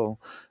 still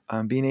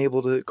being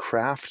able to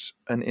craft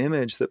an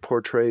image that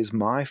portrays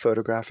my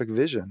photographic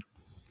vision.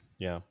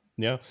 Yeah.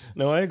 No,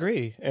 I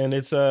agree. And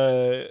it's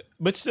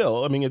but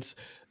still, I mean,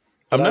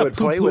 I'm I not would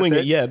play with poo-pooing it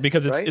it, yet,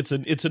 because right? it's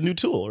a new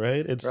tool,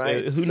 right? It's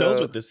Right. who knows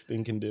what this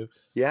thing can do.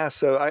 Yeah.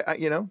 So I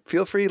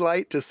feel free,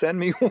 Light, to send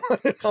me one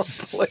and I'll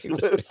play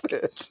with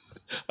it.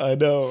 I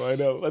know.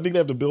 I think they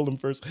have to build them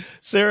first.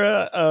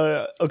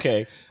 Sara,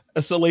 okay,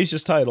 a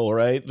salacious title,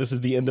 right? This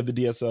is the end of the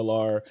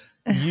DSLR.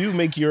 You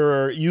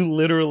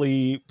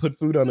literally put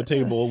food on the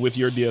table with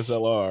your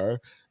DSLR.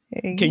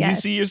 Can you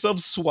see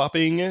yourself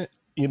swapping,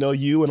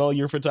 you and all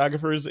your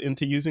photographers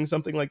into using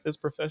something like this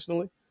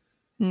professionally?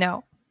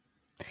 No.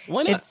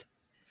 Why not?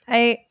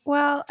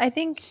 I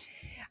think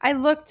I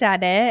looked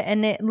at it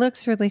and it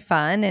looks really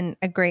fun and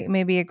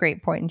maybe a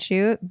great point and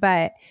shoot,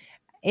 but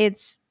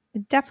it's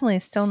definitely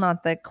still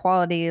not the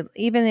quality.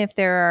 Even if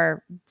there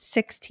are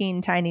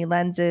 16 tiny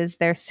lenses,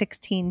 they're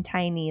 16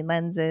 tiny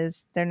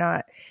lenses. They're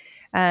not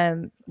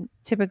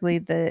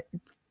typically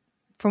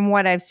from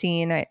what I've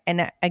seen,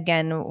 and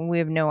again, we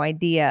have no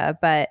idea,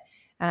 but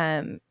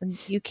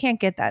you can't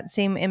get that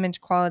same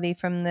image quality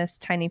from this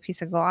tiny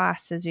piece of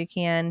glass as you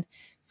can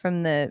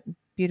from the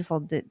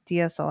beautiful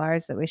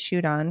DSLRs that we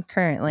shoot on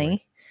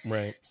currently.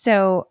 Right.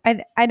 So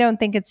I don't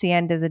think it's the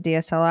end of the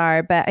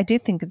DSLR, but I do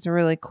think it's a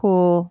really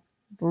cool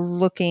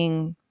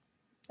looking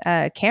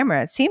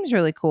camera. It seems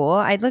really cool.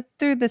 I looked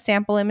through the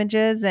sample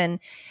images and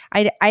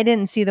I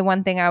didn't see the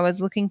one thing I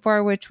was looking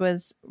for, which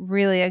was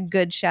really a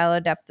good shallow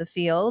depth of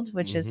field,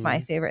 which is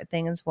my favorite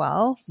thing as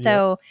well.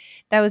 So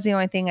that was the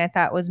only thing I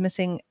thought was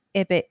missing.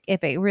 If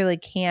it really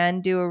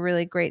can do a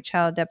really great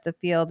shallow depth of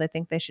field, I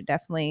think they should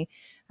definitely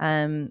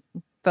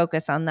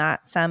focus on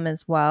that some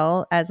as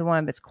well as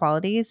one of its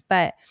qualities.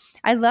 But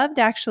I loved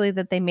actually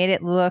that they made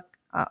it look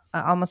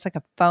almost like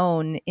a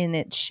phone in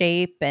its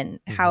shape and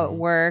how it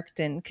worked,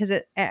 and because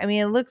it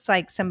looks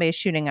like somebody's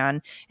shooting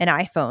on an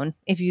iPhone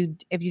if you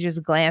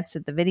just glance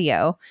at the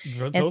video.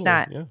 Totally, it's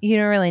not you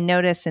don't really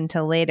notice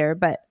until later,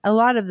 but a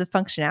lot of the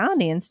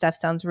functionality and stuff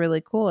sounds really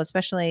cool,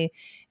 especially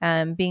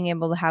being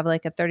able to have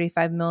like a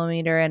 35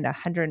 millimeter and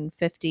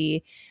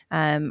 150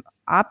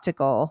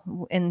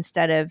 optical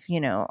instead of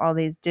all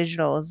these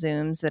digital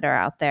zooms that are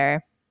out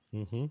there.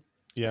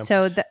 Yeah.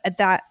 So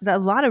a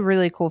lot of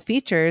really cool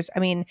features. I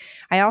mean,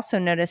 I also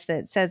noticed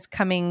that it says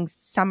coming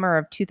summer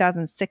of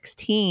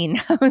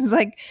 2016. I was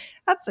like,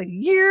 that's a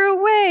year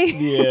away.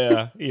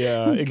 Yeah,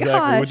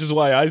 exactly. Which is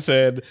why I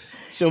said,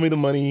 show me the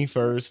money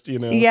first,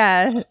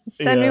 Yeah,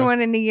 send me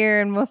one in a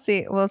year and we'll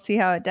see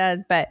how it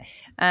does. But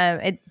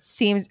it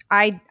seems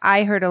I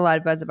heard a lot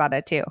of buzz about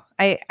it too.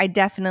 I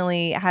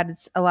definitely had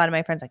a lot of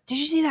my friends like, did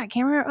you see that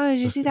camera? Oh, did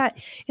you see that?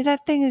 that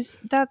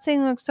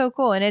thing looks so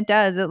cool. And it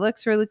does. It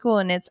looks really cool.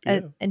 And it's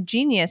a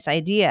genius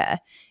idea.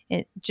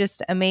 It's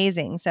just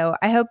amazing. So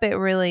I hope it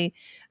really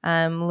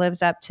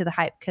lives up to the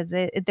hype, because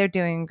they're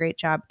doing a great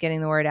job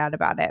getting the word out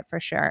about it for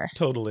sure.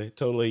 Totally.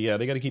 Yeah,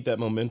 they got to keep that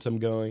momentum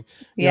going.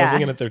 Yeah, I was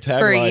looking at their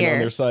tagline on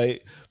their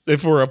site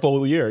for a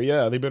full year.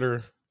 Yeah, they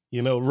better,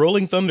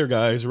 rolling thunder,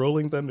 guys,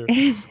 rolling thunder.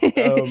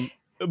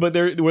 But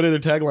one of their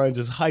taglines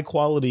is high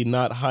quality,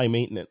 not high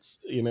maintenance.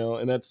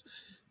 And that's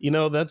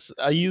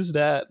I use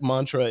that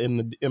mantra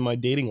in my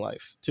dating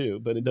life too,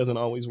 but it doesn't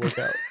always work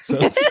out.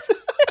 So.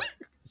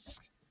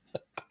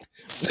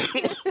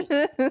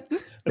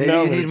 Maybe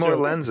you need more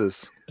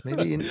lenses.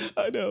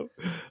 I know.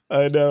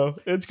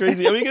 It's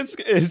crazy. I mean,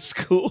 it's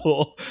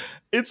cool.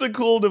 It's a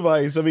cool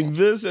device. I mean,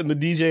 this and the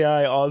DJI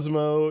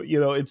Osmo,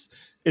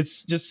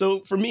 it's just so,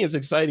 for me, it's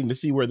exciting to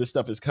see where this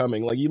stuff is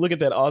coming. Like, you look at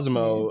that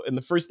Osmo, and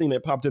the first thing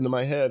that popped into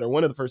my head, or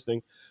one of the first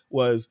things,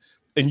 was,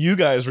 and you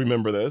guys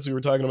remember this, we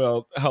were talking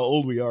about how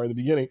old we are in the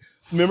beginning.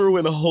 Remember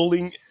when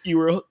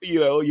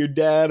your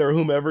dad or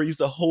whomever used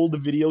to hold the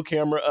video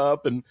camera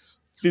up and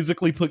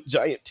physically put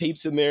giant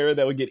tapes in there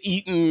that would get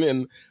eaten?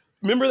 And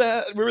remember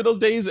those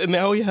days? And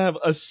now you have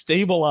a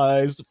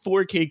stabilized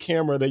 4K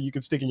camera that you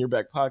can stick in your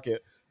back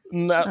pocket,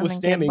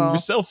 notwithstanding your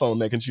cell phone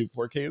that can shoot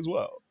 4K as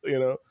well.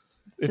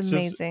 It's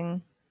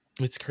amazing.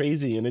 It's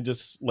crazy. And it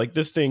just, like,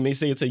 this thing, they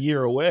say it's a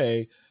year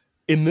away.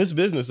 In this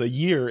business, a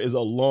year is a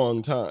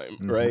long time,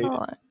 right?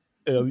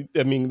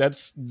 I mean,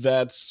 that's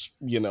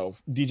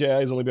DJI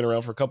has only been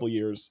around for a couple of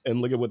years,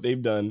 and look at what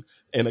they've done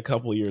in a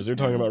couple of years. They're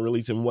talking about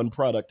releasing one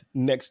product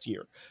next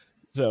year.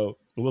 So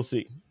we'll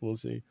see.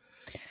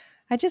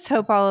 I just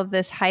hope all of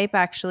this hype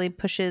actually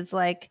pushes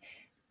like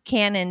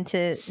Canon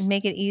to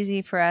make it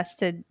easy for us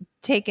to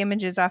take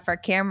images off our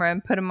camera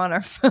and put them on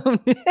our phone.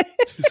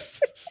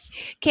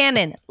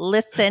 Canon,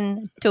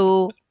 listen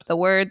to the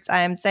words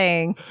I'm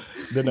saying.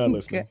 They're not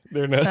listening.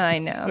 They're not. I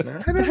know.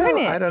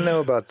 I don't know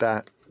about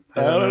that.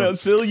 I don't know.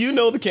 Still,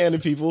 the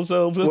Canon people,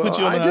 so we'll put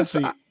you on the hot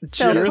seat.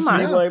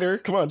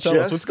 Come on, tell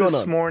us what's going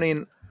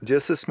on.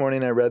 Just this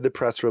morning, I read the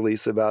press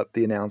release about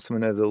the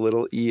announcement of the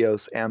little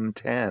EOS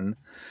M10,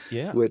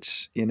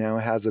 which,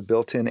 has a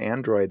built-in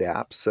Android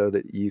app so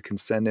that you can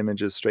send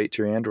images straight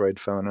to your Android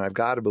phone. And I've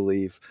got to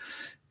believe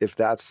if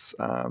that's,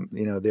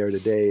 there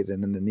today,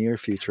 then in the near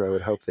future, I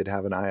would hope they'd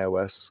have an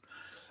iOS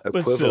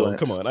equivalent. But still,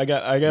 come on, I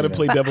got to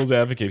play devil's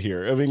advocate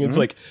here. I mean, it's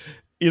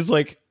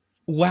like,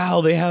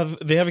 wow, they have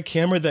a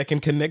camera that can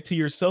connect to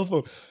your cell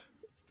phone.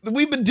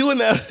 We've been doing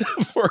that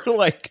for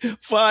like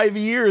 5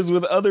 years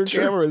with other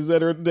cameras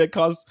that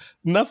cost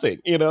nothing.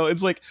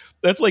 It's like,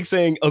 that's like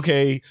saying,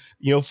 okay,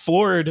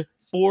 Ford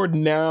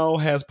now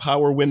has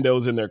power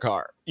windows in their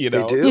car. They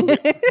do.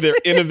 They're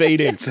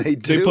innovating. They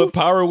do. They put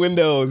power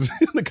windows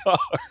in the car.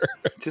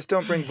 Just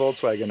don't bring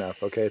Volkswagen up,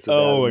 okay? It's a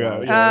my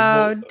God.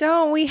 Yeah. Oh,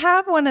 don't. We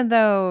have one of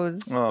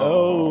those.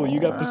 Oh,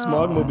 you got the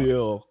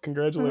Smogmobile.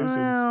 Congratulations.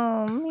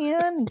 Oh,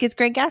 man. Gets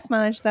great gas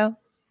mileage, though.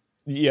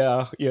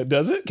 Yeah.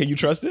 Does it? Can you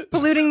trust it?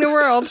 Polluting the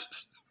world.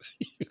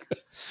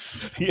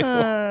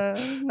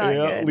 Not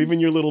good. Leaving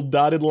your little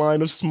dotted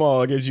line of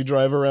smog as you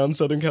drive around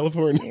Southern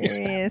California.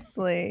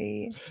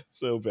 Seriously.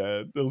 So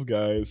bad. Those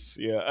guys.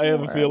 Yeah. I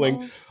have a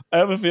feeling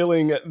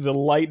the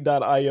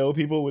Light.io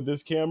people with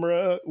this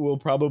camera will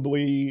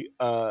probably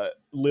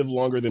live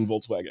longer than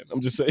Volkswagen.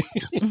 I'm just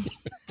saying.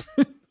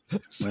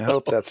 I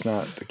hope that's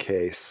not the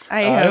case.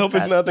 I hope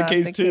it's not the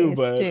case too.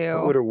 But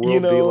what would a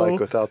world be like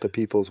without the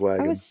people's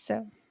wagon?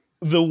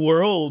 The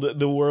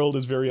world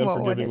is very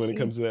unforgiving when it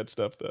comes to that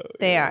stuff, though.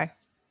 They are.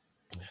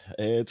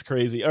 It's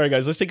crazy. All right,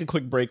 guys, let's take a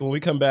quick break. When we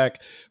come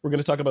back, we're going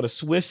to talk about a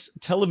Swiss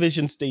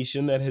television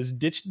station that has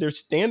ditched their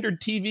standard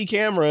TV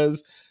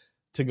cameras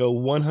to go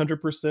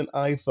 100%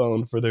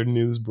 iPhone for their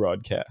news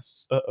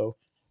broadcasts. Uh-oh.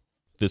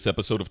 This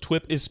episode of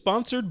TWIP is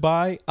sponsored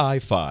by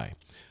iFi.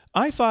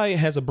 iFi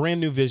has a brand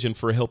new vision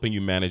for helping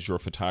you manage your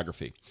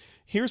photography.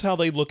 Here's how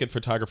they look at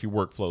photography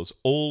workflows,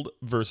 old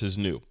versus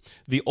new.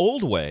 The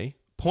old way: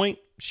 point,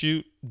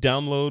 shoot,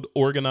 download,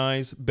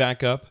 organize,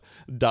 backup,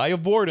 die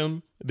of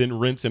boredom, then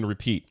rinse and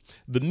repeat.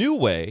 The new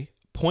way: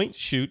 point,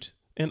 shoot,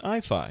 and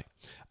iFi.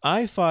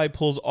 iFi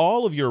pulls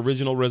all of your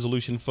original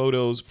resolution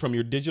photos from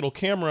your digital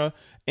camera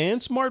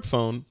and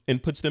smartphone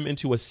and puts them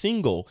into a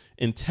single,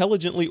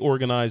 intelligently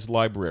organized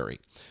library.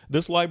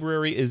 This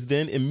library is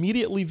then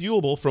immediately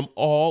viewable from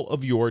all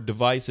of your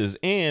devices,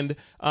 and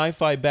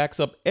iFi backs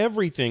up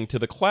everything to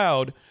the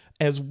cloud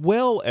as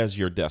well as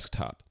your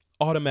desktop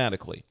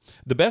automatically.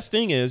 The best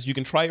thing is you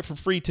can try it for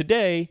free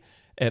today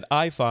at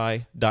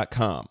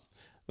iFi.com.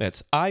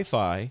 That's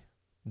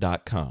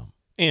iFi.com.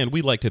 And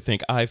we'd like to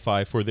thank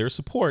iFi for their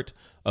support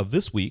of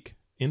This Week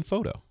in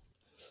photo.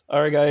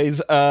 All right,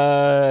 guys.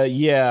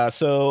 Yeah,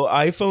 so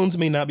iPhones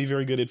may not be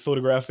very good at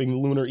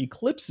photographing lunar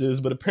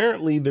eclipses, but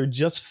apparently they're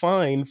just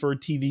fine for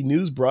TV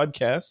news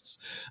broadcasts.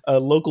 A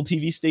local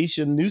TV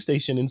station, news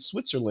station in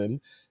Switzerland,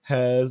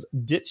 has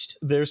ditched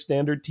their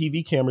standard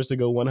TV cameras to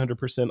go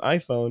 100%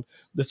 iPhone.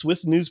 The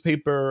Swiss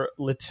newspaper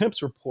Le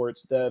Temps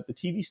reports that the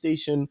TV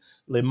station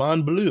Le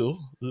Mans Bleu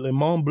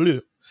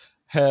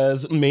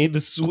has made the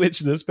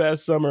switch this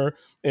past summer,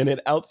 and it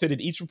outfitted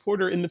each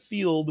reporter in the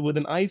field with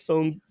an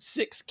iPhone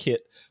 6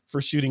 kit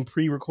for shooting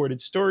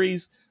pre-recorded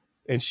stories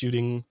and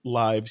shooting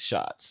live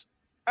shots.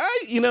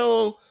 I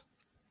have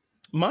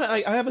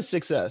a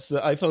 6S,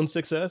 the iPhone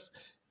 6S,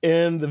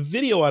 and the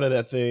video out of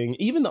that thing,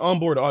 even the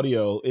onboard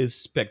audio, is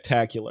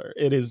spectacular.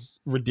 It is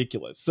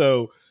ridiculous.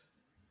 So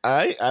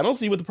I don't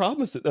see what the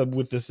problem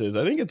with this is.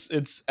 I think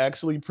it's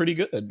actually pretty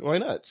good. Why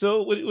not?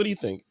 So what do you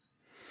think?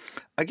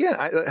 Again,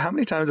 how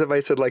many times have I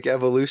said like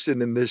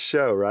evolution in this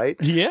show, right?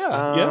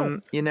 Yeah.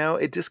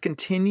 It just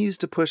continues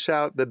to push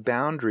out the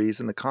boundaries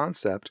and the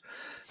concept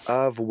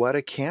of what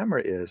a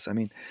camera is. I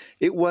mean,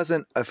 it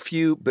wasn't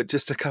but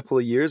just a couple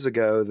of years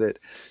ago that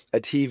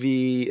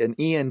an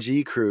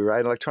ENG crew,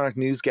 right, electronic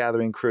news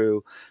gathering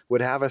crew, would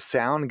have a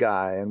sound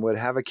guy and would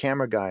have a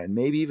camera guy and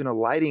maybe even a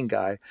lighting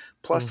guy,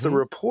 plus the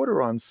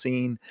reporter on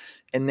scene.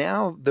 And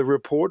now the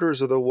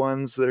reporters are the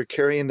ones that are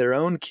carrying their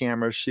own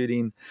camera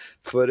shooting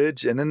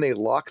footage, and then they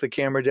lock the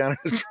camera down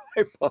in a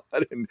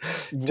tripod and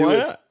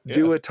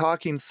do a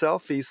talking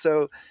selfie.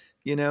 So,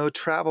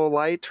 travel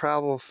light,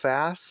 travel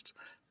fast.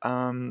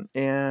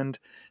 And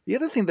the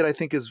other thing that I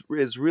think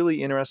is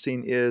really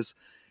interesting is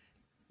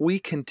we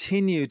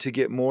continue to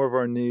get more of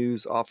our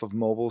news off of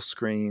mobile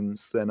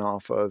screens than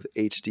off of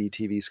HD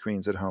TV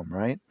screens at home,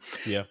 right?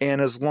 Yeah.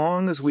 And as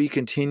long as we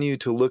continue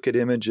to look at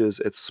images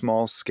at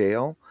small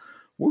scale,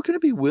 we're going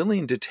to be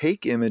willing to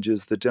take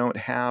images that don't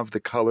have the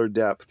color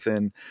depth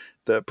and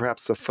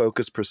perhaps the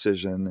focus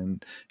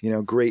precision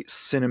and great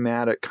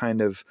cinematic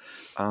kind of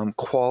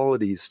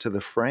qualities to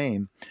the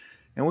frame.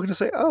 And we're going to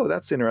say, oh,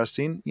 that's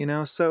interesting,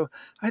 So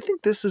I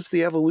think this is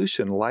the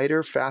evolution: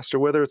 lighter, faster.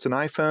 Whether it's an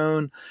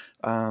iPhone,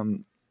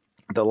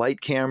 the light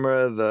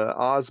camera, the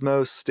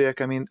Osmo stick.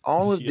 I mean,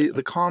 all of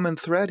the common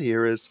thread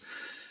here is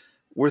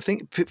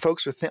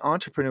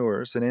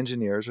entrepreneurs and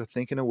engineers are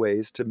thinking of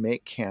ways to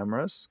make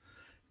cameras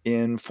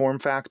in form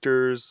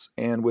factors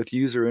and with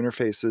user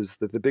interfaces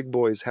that the big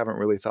boys haven't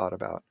really thought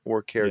about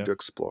or cared to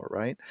explore,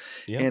 right?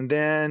 Yeah. And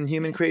then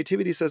human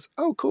creativity says,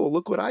 oh, cool,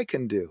 look what I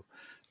can do.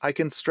 I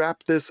can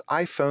strap this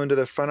iPhone to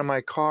the front of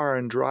my car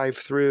and drive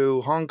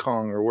through Hong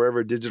Kong or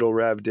wherever Digital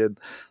Rev did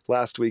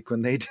last week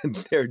when they did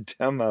their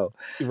demo.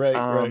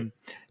 Right.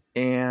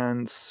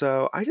 And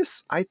so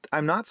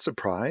I'm not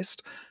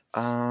surprised.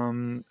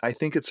 I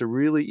think it's a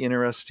really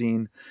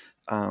interesting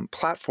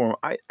platform.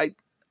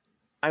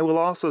 I will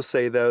also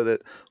say, though, that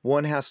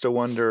one has to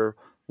wonder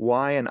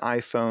why an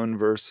iPhone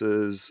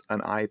versus an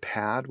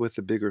iPad with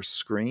a bigger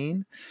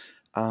screen,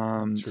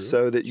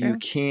 so that you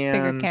can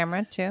bigger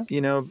camera too.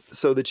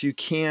 So that you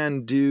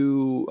can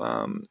do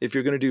if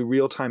you're going to do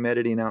real-time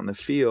editing out in the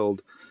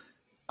field.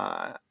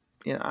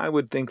 I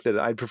would think that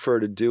I'd prefer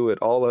to do it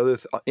all other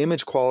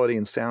image quality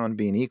and sound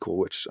being equal,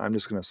 which I'm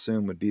just going to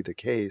assume would be the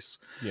case.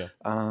 Yeah.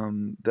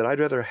 That I'd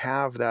rather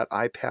have that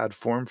iPad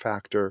form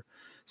factor,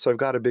 so I've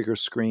got a bigger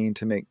screen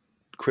to make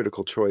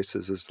critical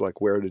choices as to like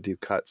where to do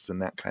cuts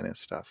and that kind of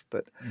stuff.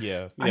 But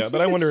I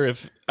wonder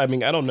I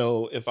don't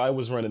know if I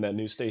was running that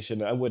news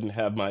station, I wouldn't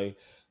have my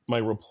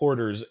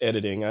reporters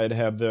editing. I'd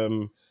have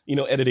them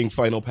editing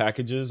final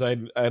packages.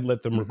 I'd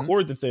let them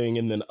record the thing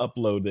and then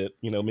upload it,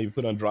 maybe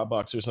put on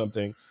Dropbox or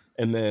something,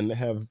 and then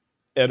have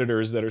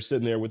editors that are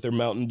sitting there with their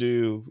Mountain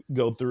Dew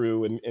go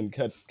through and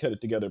cut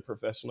it together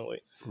professionally,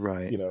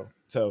 right?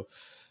 So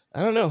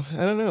I don't know,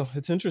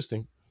 it's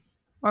interesting.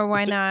 Or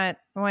why not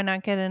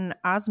get an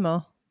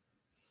Osmo?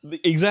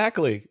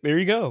 Exactly. There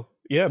you go.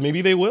 Yeah,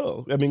 maybe they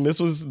will. I mean,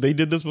 they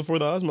did this before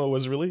the Osmo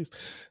was released.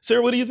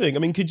 Sarah, what do you think? I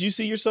mean, could you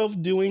see yourself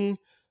doing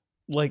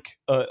like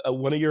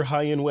one of your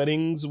high-end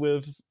weddings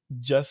with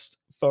just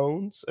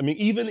phones? I mean,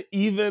 even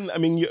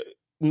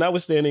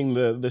notwithstanding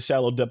the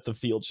shallow depth of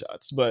field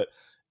shots, but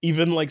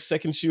even like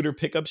second shooter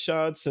pickup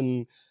shots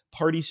and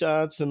party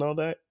shots and all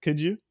that, could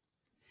you?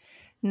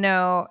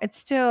 No, it's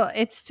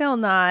still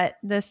not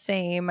the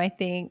same. I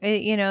think,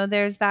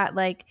 there's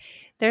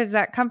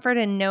that comfort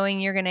in knowing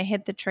you're going to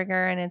hit the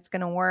trigger and it's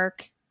going to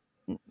work.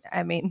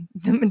 I mean,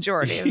 the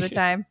majority of the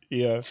time.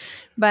 Yeah.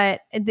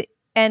 But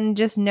and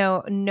just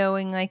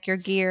knowing like your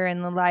gear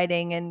and the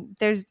lighting, and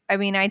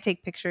I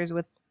take pictures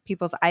with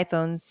people's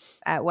iPhones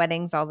at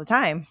weddings all the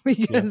time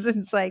because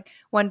it's like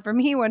one for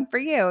me, one for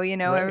you.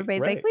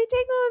 Everybody's like, we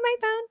take one with my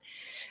phone.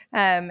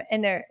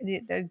 And there's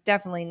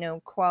definitely no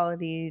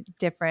quality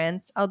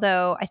difference.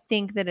 Although I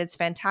think that it's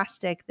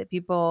fantastic that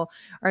people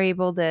are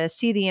able to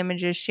see the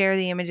images, share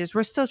the images.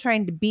 We're still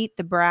trying to beat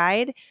the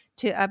bride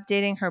to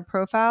updating her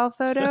profile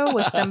photo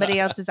with somebody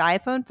else's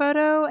iPhone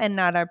photo and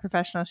not our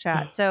professional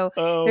shot. So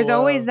there's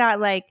always that,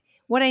 like,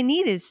 what I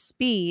need is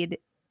speed.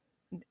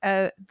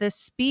 The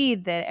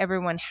speed that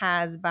everyone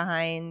has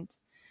behind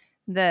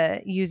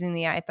the using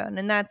the iPhone,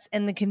 and that's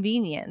and the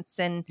convenience,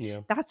 and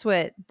that's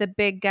what the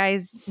big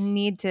guys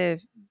need to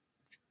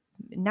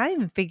not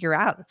even figure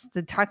out. It's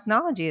the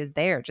technology is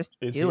there, just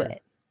do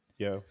it.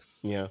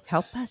 Yeah.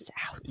 Help us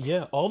out.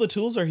 Yeah, all the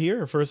tools are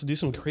here for us to do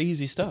some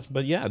crazy stuff.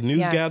 But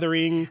news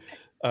gathering,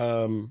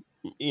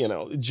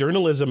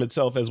 journalism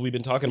itself, as we've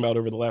been talking about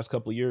over the last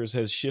couple of years,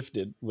 has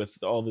shifted with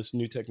all this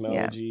new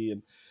technology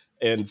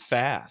and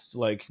fast.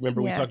 Like,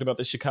 remember we talked about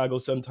the Chicago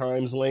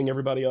Sun-Times laying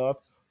everybody off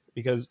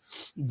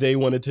because they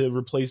wanted to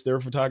replace their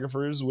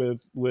photographers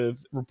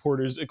with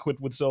reporters equipped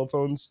with cell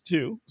phones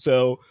too.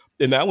 So,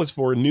 and that was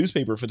for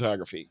newspaper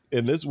photography.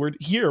 And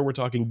we're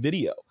talking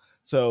video.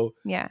 So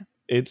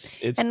it's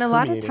and a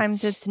lot of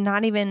times it's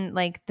not even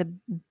like the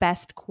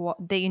best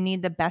that you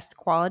need the best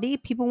quality.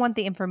 People want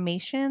the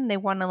information. They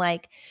want to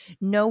like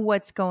know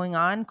what's going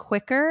on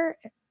quicker.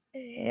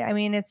 I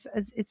mean, it's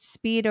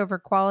speed over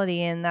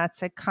quality, and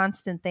that's a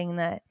constant thing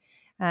that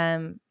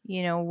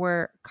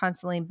we're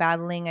constantly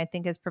battling. I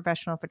think as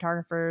professional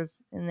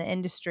photographers in the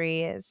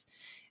industry is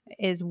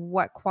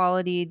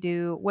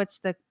what's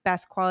the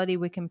best quality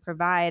we can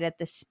provide at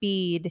the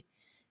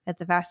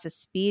fastest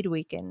speed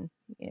we can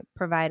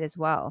provide as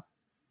well.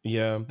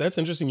 Yeah, that's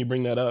interesting you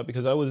bring that up,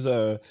 because I was,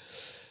 what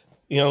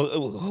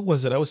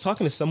was it? I was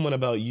talking to someone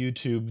about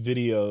YouTube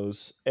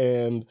videos,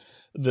 and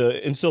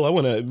so I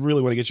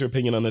really want to get your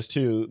opinion on this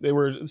too. They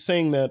were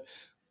saying that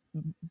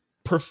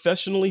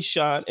professionally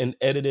shot and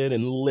edited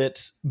and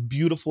lit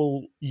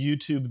beautiful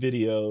YouTube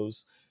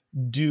videos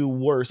do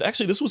worse.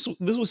 Actually, this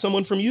was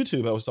someone from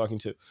YouTube I was talking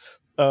to.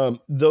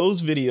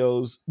 Those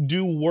videos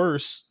do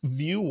worse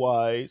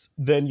view-wise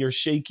than your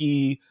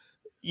shaky,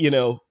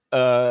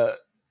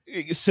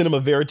 cinema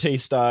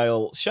verite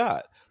style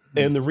shot.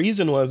 And the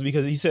reason was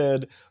because he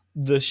said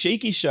the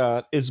shaky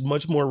shot is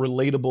much more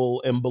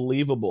relatable and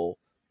believable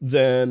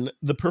than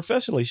the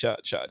professionally shot,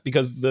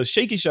 because the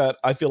shaky shot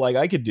I feel like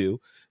I could do.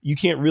 You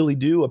can't really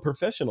do a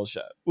professional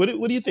shot. What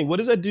do you think? What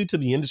does that do to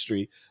the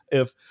industry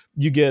if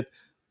you get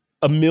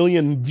 1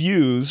 million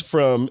views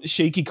from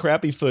shaky,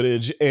 crappy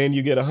footage and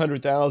you get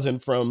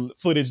 100,000 from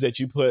footage that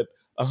you put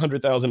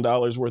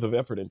 $100,000 worth of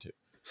effort into?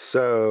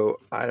 So,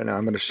 I don't know.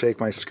 I'm going to shake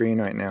my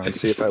screen right now and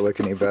see if I look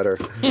any better.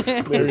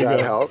 Does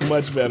that help?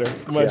 Much better.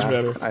 Much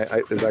better.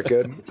 Is that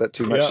good? Is that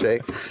too much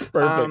shake?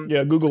 Perfect.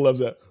 Google loves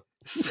that.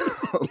 So,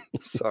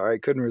 sorry, I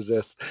couldn't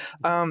resist.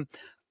 I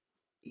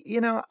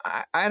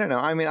don't know.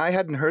 I mean, I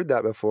hadn't heard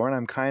that before, and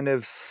I'm kind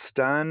of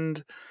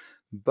stunned.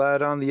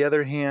 But on the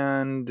other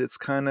hand, it's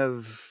kind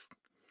of...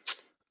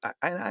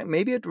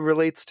 maybe it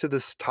relates to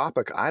this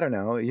topic. I don't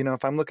know.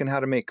 If I'm looking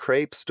how to make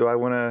crepes, do I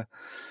want to...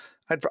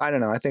 I don't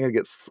know. I think I'd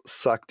get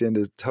sucked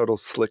into total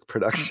slick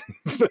production.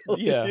 Right?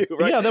 Yeah.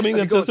 I mean,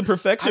 that's the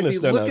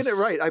perfectionist in us.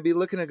 I'd be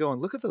looking at going,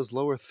 look at those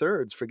lower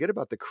thirds. Forget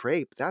about the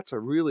crepe. That's a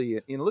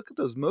really, look at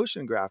those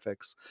motion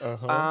graphics.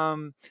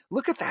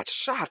 Look at that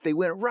shot. They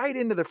went right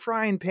into the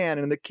frying pan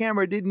and the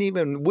camera didn't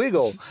even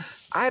wiggle.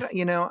 I don't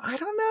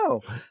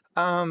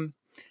know.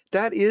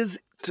 That is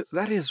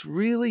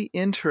really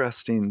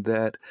interesting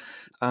that,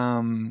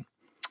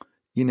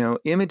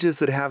 images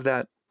that have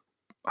that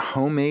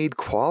homemade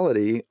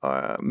quality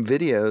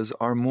videos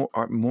are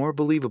more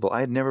believable.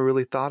 I had never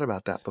really thought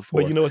about that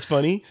before. But what's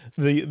funny?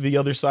 The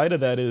other side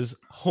of that is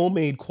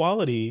homemade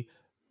quality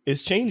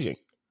is changing,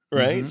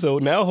 right? So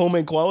now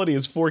homemade quality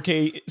is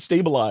 4K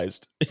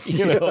stabilized,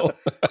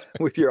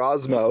 with your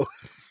Osmo.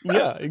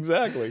 Yeah,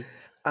 exactly.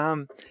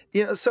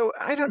 So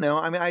I don't know.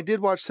 I mean, I did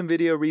watch some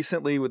video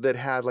recently that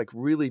had like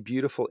really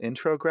beautiful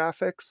intro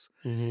graphics.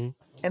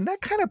 And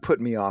that kind of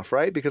put me off,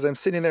 right? Because I'm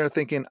sitting there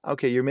thinking,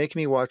 okay, you're making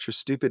me watch your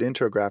stupid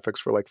intro graphics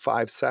for like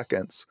 5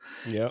 seconds.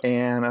 Yeah.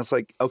 And I was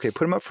like, okay,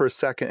 put them up for a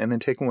second and then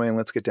take them away and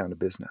let's get down to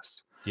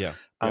business. Yeah.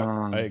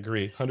 I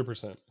agree.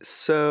 100%.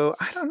 So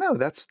I don't know.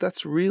 That's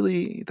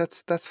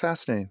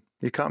fascinating.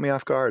 You caught me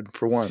off guard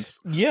for once.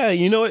 Yeah.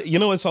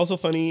 What's also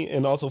funny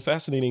and also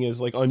fascinating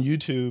is like on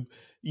YouTube,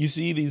 you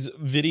see these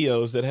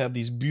videos that have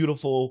these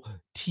beautiful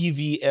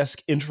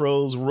TV-esque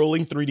intros,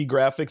 rolling 3D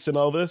graphics and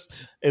all this.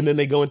 And then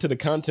they go into the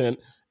content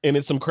and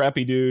it's some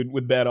crappy dude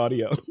with bad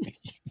audio.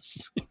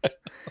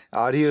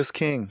 Audio is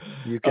king.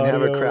 You can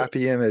have a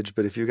crappy image,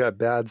 but if you got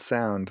bad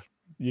sound,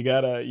 you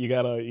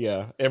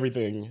gotta,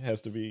 everything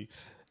has to be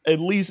at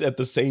least at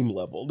the same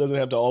level. Doesn't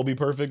have to all be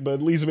perfect, but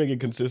at least make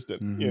it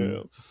consistent. I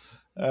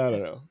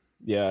don't know.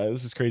 Yeah,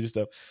 this is crazy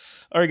stuff.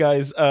 All right,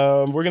 guys,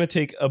 we're going to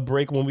take a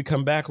break. When we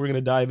come back, we're going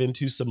to dive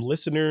into some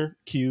listener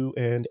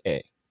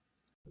Q&A.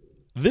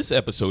 This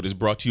episode is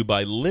brought to you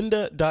by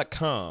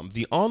lynda.com,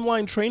 the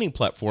online training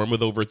platform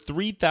with over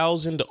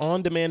 3,000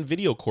 on-demand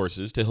video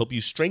courses to help you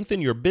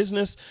strengthen your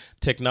business,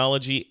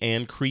 technology,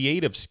 and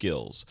creative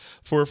skills.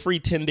 For a free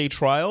 10-day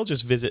trial,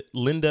 just visit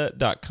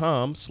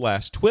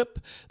lynda.com/TWIP.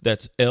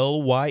 That's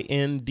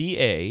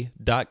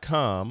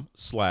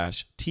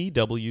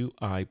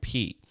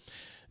lynda.com/TWIP.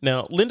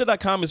 Now,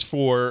 lynda.com is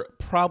for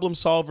problem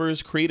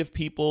solvers, creative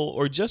people,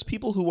 or just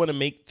people who want to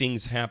make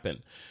things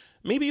happen.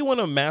 Maybe you want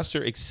to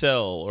master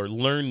Excel or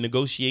learn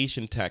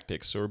negotiation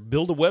tactics or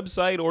build a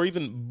website or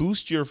even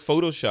boost your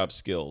Photoshop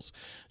skills.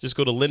 Just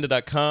go to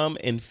lynda.com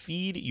and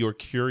feed your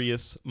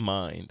curious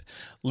mind.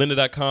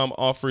 Lynda.com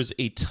offers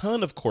a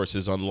ton of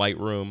courses on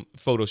Lightroom,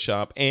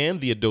 Photoshop,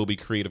 and the Adobe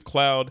Creative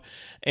Cloud,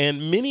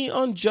 and many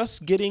on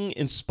just getting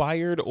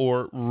inspired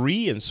or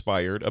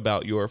re-inspired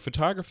about your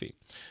photography.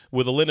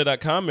 With a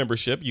lynda.com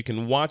membership, you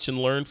can watch and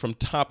learn from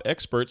top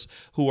experts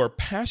who are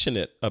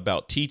passionate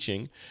about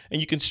teaching, and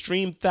you can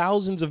stream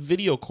thousands of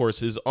video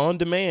courses on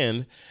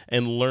demand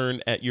and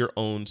learn at your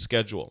own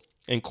schedule.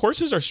 And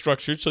courses are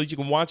structured so that you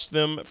can watch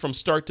them from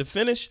start to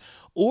finish,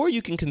 or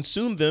you can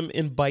consume them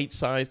in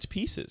bite-sized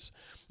pieces.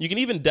 You can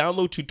even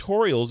download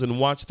tutorials and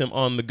watch them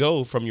on the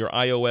go from your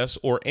iOS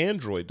or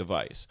Android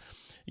device.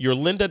 Your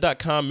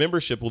lynda.com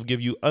membership will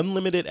give you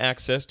unlimited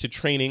access to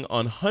training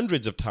on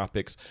hundreds of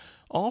topics,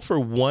 all for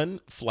one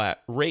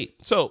flat rate.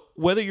 So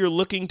whether you're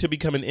looking to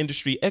become an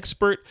industry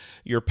expert,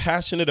 you're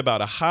passionate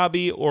about a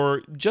hobby,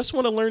 or just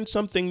want to learn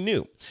something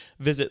new,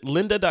 visit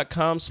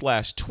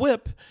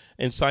lynda.com/twip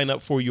and sign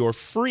up for your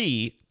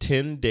free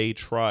 10-day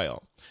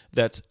trial.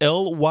 That's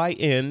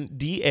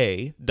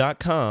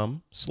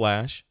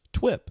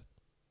lynda.com/twip.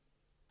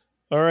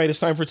 All right, it's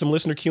time for some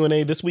listener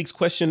Q&A. This week's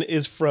question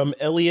is from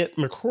Elliot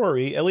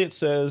McCrory. Elliot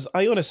says,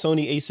 I own a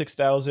Sony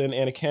a6000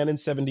 and a Canon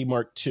 7D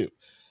Mark II.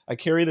 I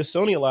carry the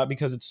Sony a lot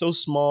because it's so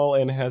small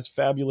and has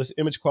fabulous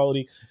image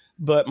quality,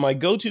 but my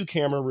go-to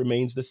camera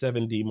remains the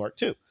 7D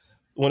Mark II.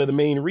 One of the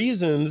main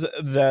reasons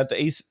that the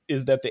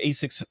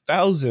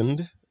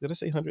A6000, did I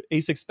say 100?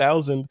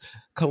 A6000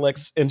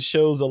 collects and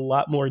shows a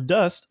lot more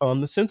dust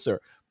on the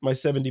sensor. My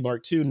 7D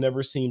Mark II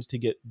never seems to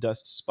get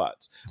dust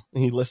spots.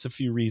 And he lists a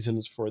few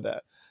reasons for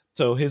that.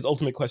 So his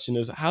ultimate question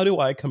is, how do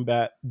I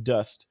combat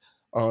dust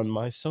on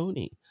my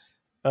Sony?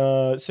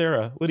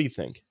 Sarah, what do you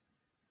think?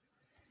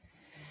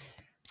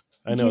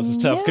 I know this is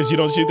tough because you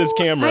don't shoot this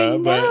camera. I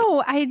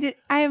know. But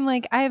I'm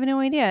like, I have no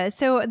idea.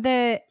 So I'm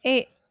going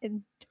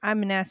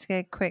to ask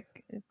a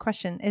quick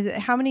question.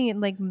 How many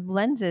like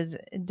lenses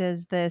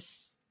does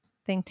this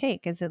thing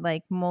take? Is it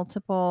like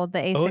multiple, the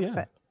A6? Oh,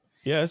 yeah.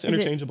 Yeah, it's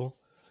interchangeable.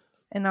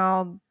 And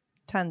all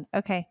tons.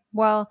 Okay.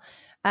 Well,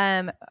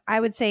 I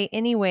would say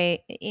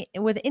anyway,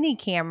 with any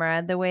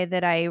camera, the way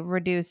that I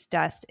reduce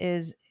dust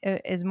is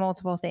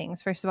multiple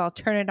things. First of all,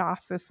 turn it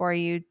off before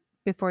you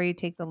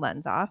take the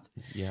lens off.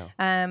 Yeah.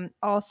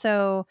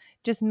 Also,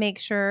 just make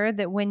sure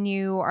that when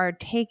you are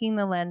taking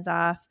the lens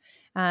off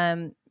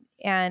and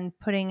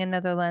putting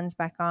another lens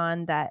back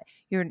on, that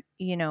you're,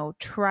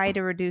 try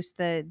to reduce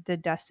the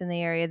dust in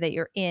the area that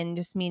you're in,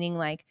 just meaning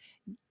like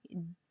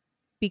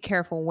be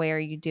careful where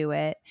you do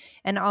it.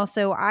 And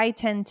also, I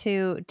tend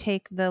to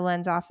take the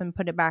lens off and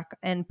put it back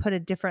and put a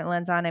different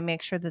lens on and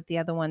make sure that the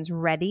other one's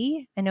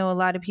ready. I know a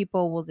lot of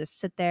people will just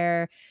sit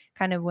there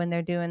kind of when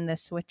they're doing the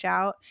switch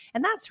out.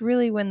 And that's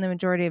really when the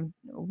majority of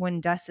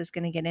when dust is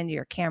going to get into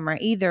your camera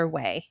either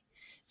way.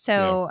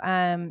 So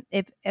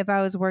if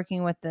I was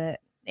working with the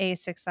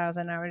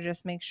A6000, I would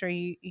just make sure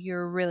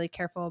you're really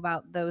careful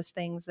about those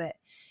things that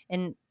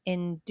in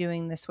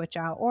doing the switch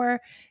out, or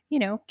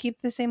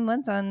keep the same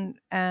lens on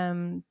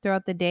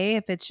throughout the day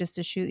if it's just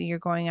a shoot that you're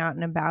going out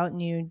and about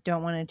and you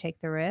don't want to take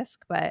the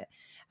risk. But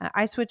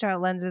I switch out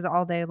lenses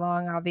all day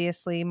long,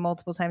 obviously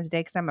multiple times a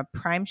day, because I'm a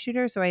prime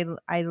shooter, so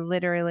I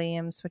literally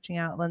am switching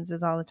out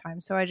lenses all the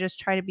time. So I just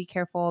try to be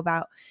careful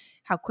about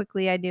how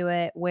quickly I do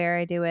it, where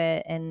I do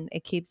it, and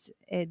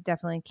it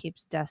definitely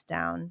keeps dust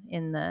down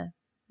in the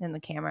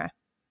camera.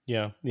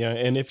 Yeah.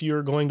 And if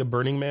you're going to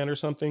Burning Man or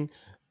something,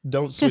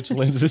 don't switch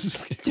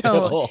lenses.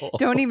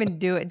 Don't even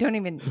do it. Don't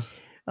even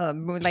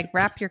like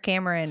wrap your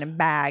camera in a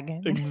bag.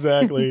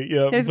 Exactly.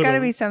 Yeah. There's got to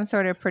be some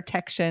sort of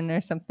protection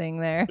or something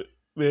there.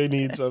 They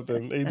need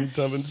something.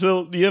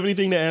 So, do you have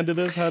anything to add to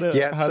this? How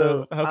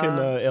can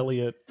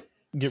Elliot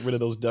get rid of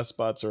those dust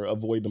spots or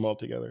avoid them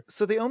altogether?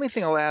 So the only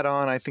thing I'll add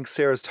on, I think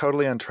Sarah's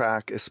totally on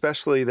track,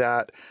 especially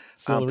that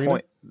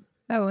point.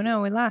 Oh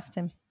no, we lost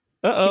him.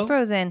 Uh-oh. He's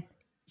frozen.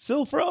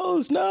 Sil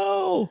froze.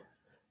 No.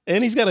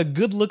 And he's got a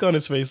good look on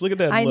his face. Look at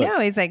that look. I know.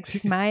 He's like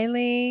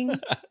smiling.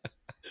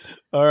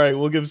 All right.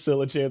 We'll give Sil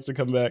a chance to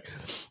come back.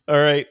 All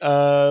right.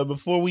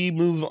 Before we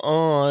move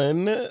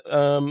on,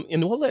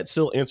 and we'll let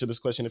Sil answer this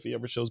question if he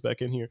ever shows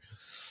back in here.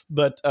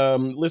 But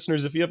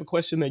listeners, if you have a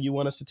question that you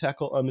want us to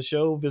tackle on the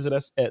show, visit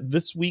us at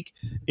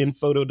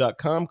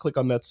thisweekinphoto.com. Click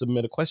on that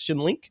submit a question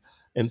link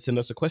and send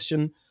us a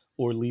question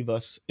or leave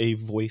us a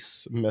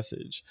voice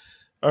message.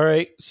 All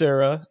right,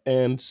 Sarah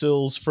and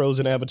Sil's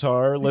frozen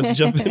avatar. Let's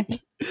jump in.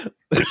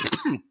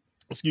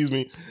 Excuse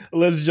me.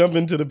 Let's jump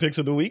into the picks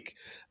of the week.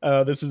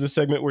 This is a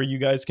segment where you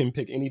guys can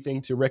pick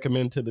anything to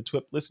recommend to the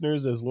TWIP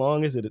listeners as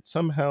long as it's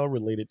somehow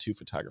related to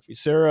photography.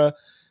 Sarah,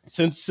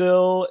 since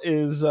Sil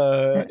is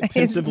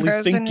pensively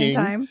thinking, in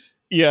time.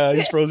 Yeah,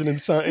 he's frozen in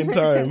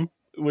time.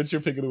 What's your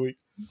pick of the week?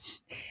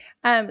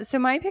 So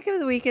my pick of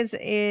the week is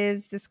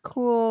these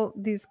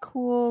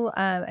cool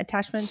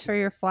attachments for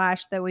your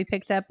flash that we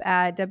picked up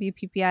at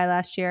WPPI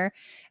last year,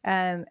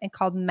 and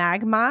called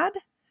MagMod.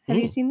 Have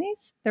you seen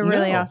these? They're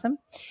really No. awesome.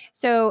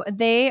 So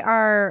they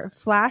are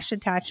flash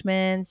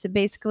attachments that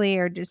basically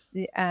are just,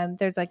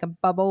 there's like a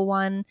bubble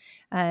one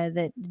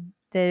that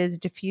is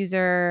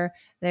diffuser.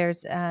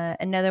 There's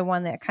another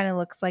one that kind of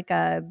looks like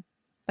a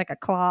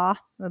claw,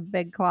 a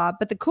big claw.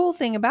 But the cool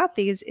thing about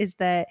these is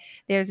that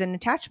there's an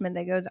attachment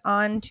that goes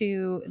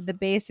onto the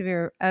base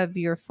of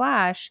your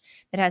flash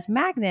that has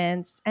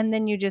magnets, and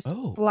then you just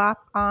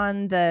flop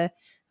on the.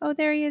 Oh,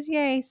 there he is!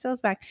 Yay,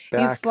 Sill's back.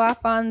 You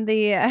flop on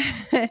the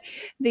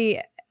the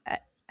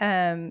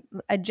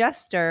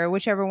adjuster,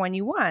 whichever one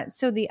you want.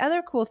 So the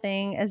other cool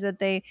thing is that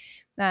they've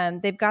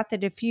got the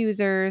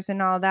diffusers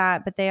and all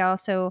that, but they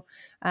also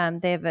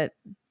they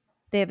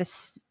have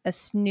a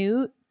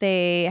snoot,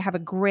 they have a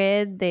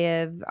grid, they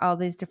have all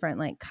these different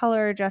like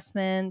color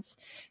adjustments.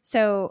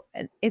 So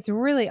it's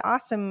really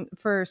awesome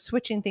for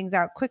switching things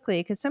out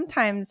quickly, because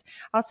sometimes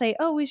I'll say,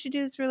 oh, we should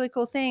do this really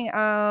cool thing.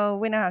 Oh,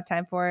 we don't have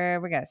time for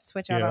it. We got to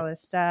switch out all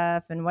this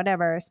stuff and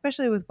whatever,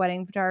 especially with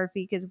wedding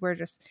photography, because we're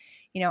just,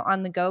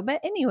 on the go.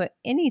 But anyway,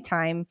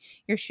 anytime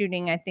you're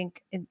shooting, I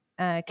think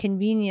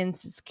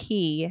convenience is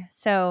key.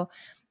 So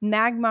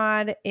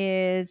MagMod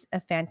is a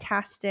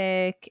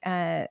fantastic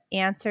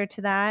answer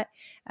to that.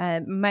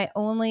 My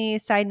only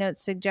side note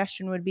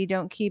suggestion would be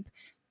don't keep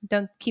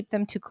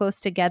them too close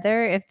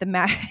together. If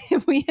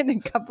we had a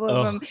couple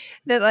of them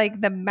that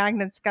like the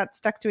magnets got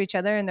stuck to each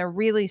other and they're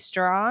really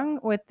strong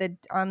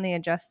on the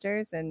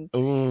adjusters. And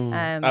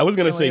I was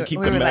gonna say keep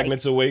the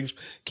magnets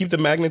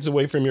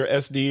away from your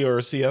SD or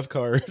CF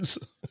cards.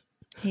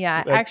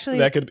 Yeah, actually,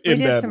 we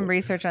did some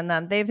research on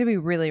them. They have to be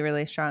really,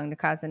 really strong to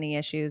cause any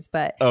issues.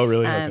 But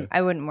really? Okay.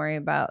 I wouldn't worry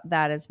about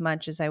that as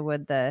much as I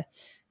would the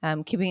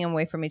keeping them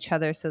away from each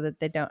other, so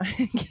that they don't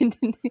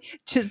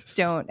just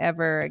don't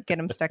ever get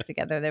them stuck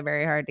together. They're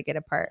very hard to get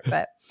apart.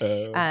 But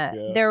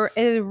they're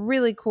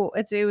really cool.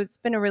 It's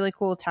been a really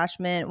cool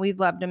attachment. We've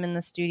loved them in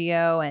the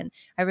studio, and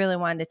I really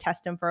wanted to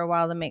test them for a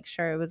while to make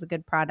sure it was a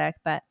good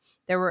product. But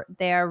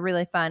they are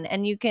really fun,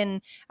 and you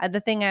can. The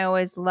thing I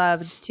always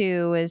loved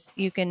too is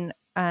you can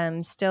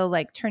still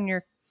like turn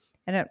your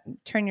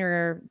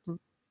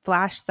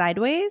flash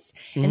sideways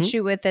and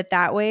shoot with it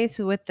that way.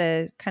 So with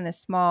the kind of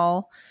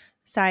small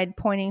side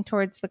pointing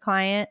towards the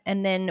client,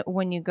 and then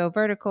when you go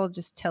vertical,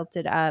 just tilt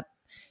it up.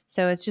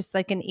 So it's just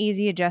like an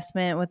easy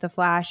adjustment with the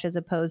flash, as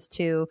opposed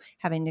to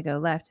having to go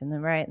left and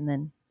then right, and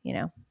then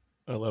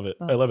I love it.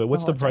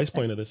 What's the price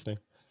point of this thing?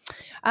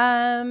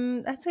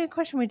 That's a good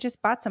question. We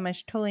just bought some. I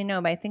should totally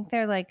know, but I think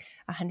they're like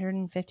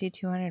 $150,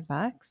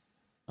 $200.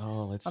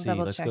 Oh, let's I'll see.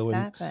 double Let's check go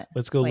that, but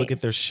let's go look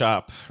at their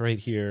shop right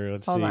here.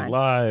 Let's Hold see. on.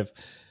 Live.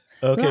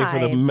 Okay,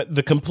 for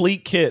the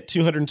complete kit,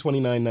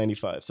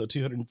 $229.95. So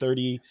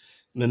 $230,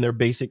 and then their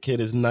basic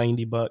kit is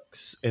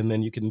 $90, and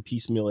then you can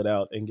piecemeal it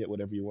out and get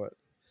whatever you want.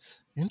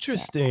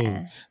 Interesting.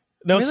 Yeah.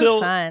 Now,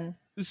 really fun.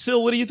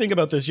 Sil, what do you think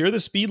about this? You're the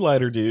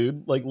speedlighter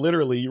dude. Like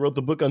literally, you wrote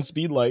the book on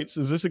speedlights.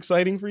 Is this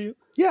exciting for you?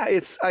 Yeah,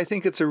 I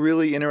think it's a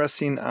really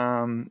interesting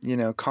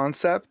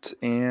concept,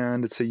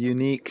 and it's a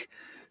unique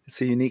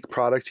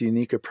product, a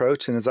unique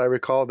approach. And as I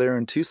recall, there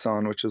in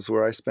Tucson, which is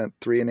where I spent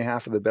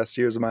 3.5 of the best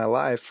years of my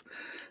life,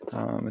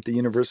 at the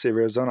University of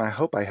Arizona. I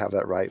hope I have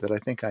that right, but I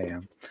think I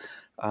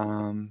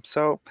am.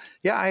 So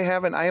yeah, I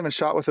haven't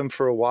shot with them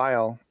for a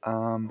while.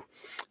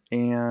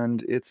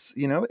 And it's,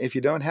 if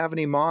you don't have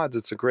any mods,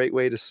 it's a great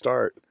way to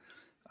start.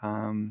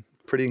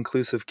 Pretty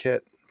inclusive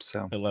kit.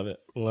 So I love it.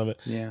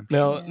 Yeah.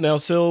 Now,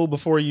 Sil,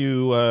 before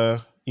you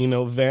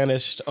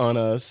vanished on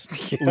us,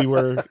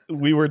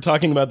 we were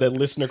talking about that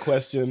listener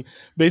question.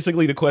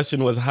 Basically, the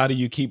question was, how do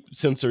you keep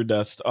sensor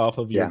dust off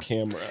of your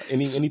camera?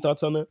 Any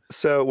thoughts on that?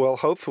 So, well,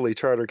 hopefully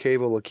Charter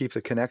Cable will keep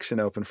the connection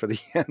open for the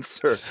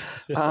answer.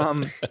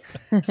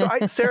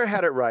 Sarah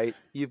had it right.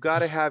 You got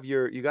to have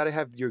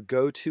your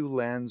go-to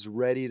lens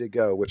ready to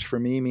go, which for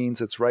me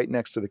means it's right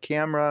next to the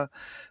camera.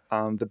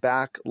 The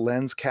back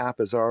lens cap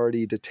is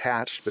already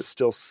detached, but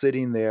still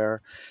sitting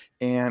there.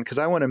 And because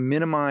I want to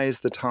minimize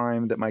the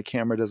time that my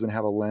camera doesn't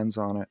have a lens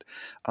on it.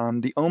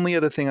 The only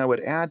other thing I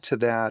would add to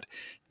that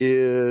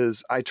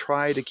is I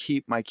try to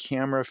keep my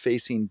camera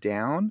facing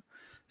down,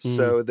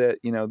 so that,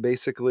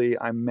 basically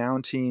I'm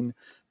mounting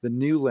the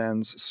new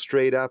lens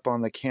straight up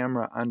on the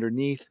camera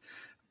underneath.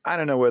 I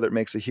don't know whether it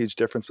makes a huge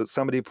difference, but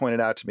somebody pointed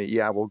out to me,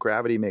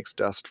 gravity makes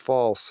dust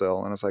fall, Sil.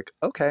 And I was like,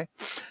 okay.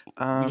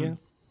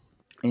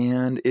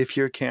 And if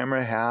your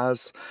camera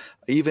has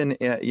even,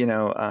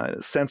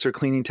 sensor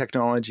cleaning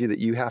technology that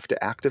you have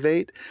to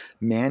activate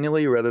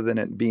manually rather than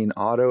it being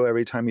auto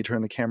every time you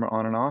turn the camera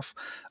on and off,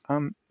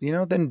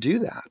 then do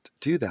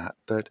that.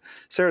 But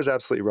Sarah's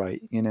absolutely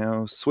right.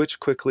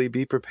 Switch quickly,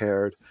 be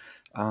prepared.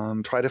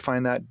 Try to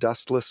find that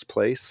dustless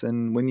place.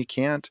 And when you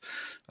can't,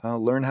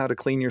 learn how to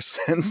clean your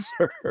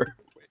sensor.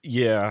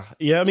 Yeah.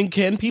 I mean,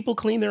 can people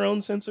clean their own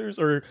sensors,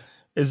 or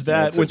is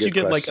that once you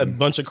get like a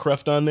bunch of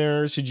cruft on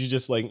there, should you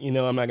just like, I'm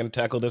not going to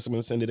tackle this, I'm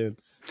going to send it in?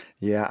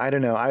 Yeah, I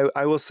don't know.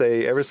 I will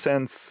say ever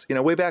since,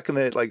 way back in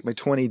the like my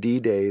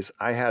 20D days,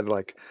 I had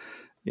like,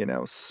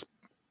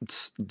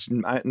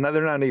 No,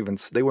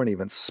 they weren't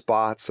even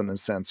spots on the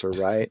sensor,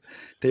 right?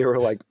 They were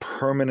like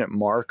permanent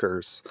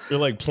markers. They're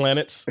like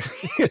planets.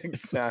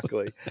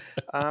 Exactly.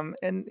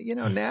 And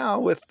now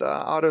with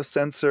auto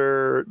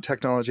sensor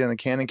technology on the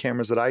Canon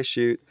cameras that I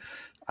shoot,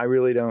 I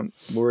really don't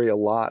worry a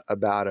lot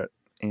about it.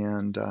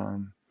 And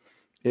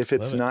if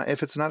it's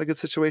not a good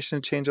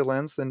situation to change a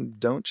lens, then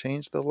don't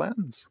change the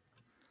lens.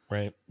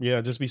 Right.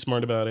 Yeah. Just be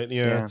smart about it.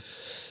 Yeah.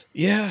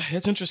 Yeah.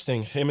 It's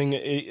interesting. I mean,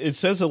 it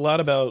says a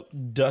lot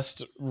about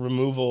dust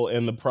removal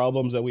and the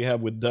problems that we have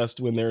with dust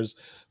when there's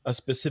a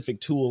specific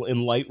tool in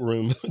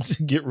Lightroom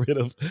to get rid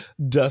of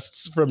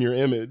dusts from your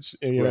image.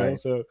 And, you know,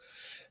 so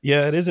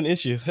yeah, it is an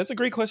issue. That's a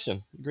great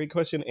question. Great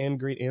question and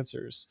great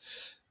answers.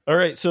 All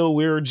right, so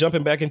we're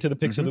jumping back into the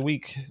picks of the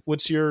week.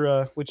 What's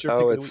your pick of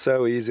the week? It's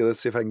so easy. Let's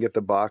see if I can get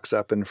the box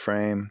up in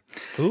frame.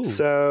 Ooh.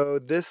 So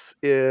this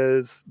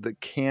is the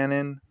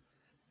Canon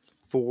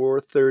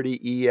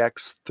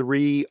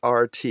 430EX3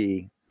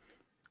 RT,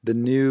 the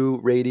new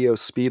radio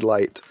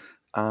speedlight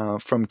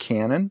from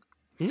Canon.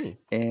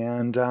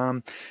 And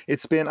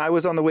I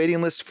was on the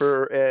waiting list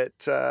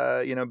at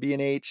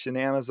B&H and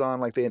Amazon.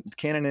 Like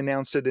Canon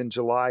announced it in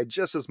July,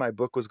 just as my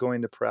book was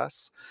going to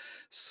press.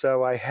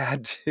 So I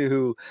had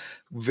to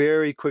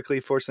very quickly,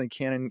 fortunately,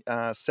 Canon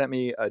sent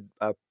me a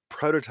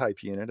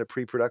prototype unit, a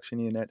pre-production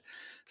unit,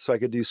 so I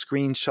could do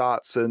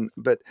screenshots.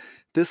 But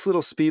this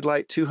little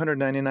speedlight,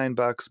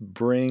 $299,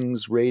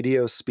 brings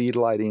radio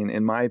speedlighting,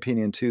 in my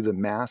opinion, to the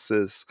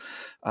masses.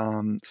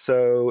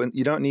 So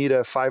you don't need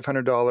a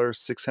 $500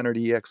 600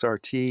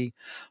 EXRT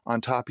on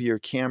top of your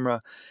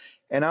camera.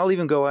 And I'll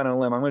even go out on a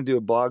limb. I'm going to do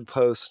a blog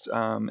post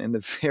in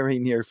the very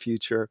near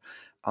future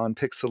on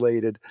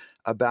Pixelated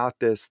about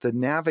this. The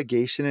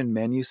navigation and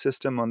menu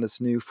system on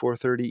this new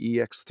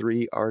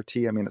 430EX3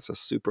 RT, I mean, it's a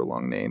super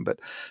long name, but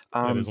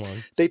that is long.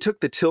 They took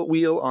the tilt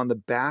wheel on the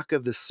back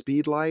of the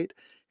speedlight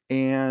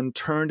and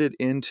turned it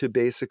into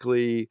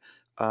basically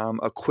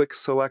a quick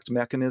select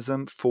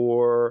mechanism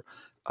for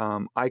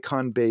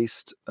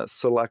icon-based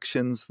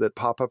selections that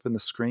pop up in the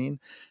screen.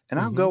 And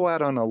I'll go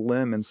out on a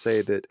limb and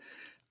say that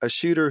a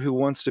shooter who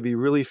wants to be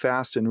really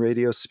fast in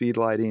radio speed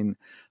lighting,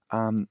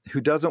 who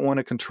doesn't want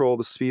to control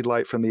the speed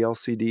light from the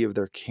LCD of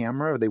their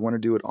camera, they want to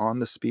do it on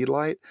the speed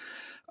light,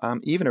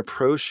 even a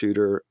pro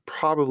shooter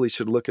probably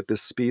should look at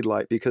this speed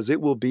light, because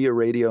it will be a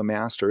radio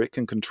master. It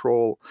can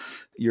control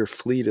your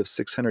fleet of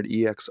 600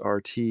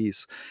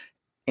 EXRTs.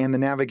 And the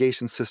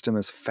navigation system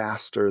is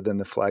faster than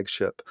the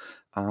flagship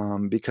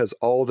because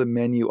all the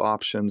menu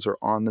options are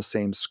on the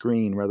same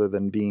screen rather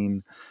than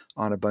being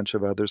on a bunch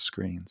of other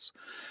screens.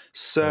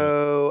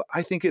 So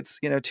I think it's,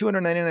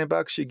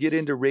 $299. You get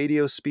into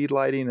radio speed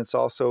lighting. It's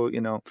also,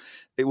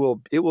 it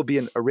will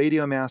be a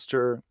radio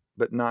master,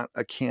 but not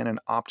a Canon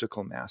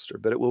optical master,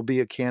 but it will be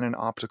a Canon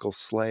optical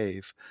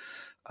slave.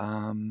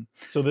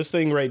 So this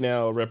thing right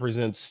now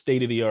represents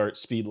state-of-the-art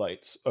speed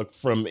lights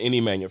from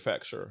any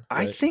manufacturer.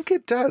 Right? I think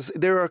it does.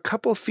 There are a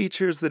couple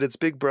features that its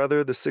big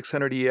brother, the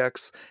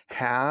 600EX,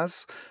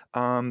 has.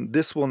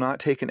 This will not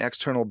take an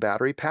external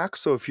battery pack.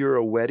 So if you're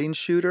a wedding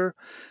shooter,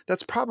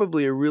 that's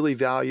probably a really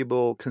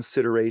valuable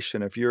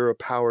consideration if you're a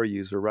power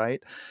user,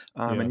 right?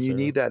 And you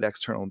need that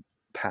external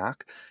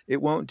pack.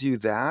 It won't do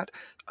that.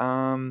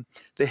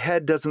 The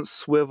head doesn't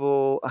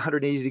swivel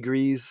 180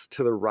 degrees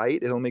to the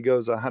right. It only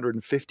goes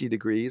 150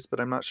 degrees, but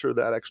I'm not sure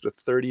that extra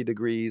 30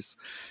 degrees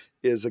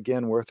is,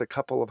 again, worth a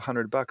couple of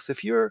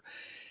 $100.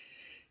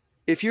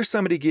 If you're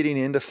somebody getting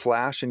into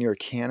flash and you're a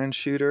Canon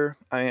shooter,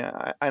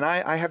 I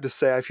have to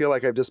say, I feel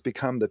like I've just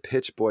become the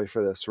pitch boy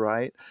for this,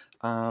 right?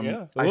 When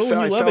you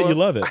love it, you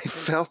love it. I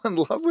fell in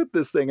love with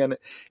this thing, and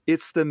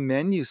it's the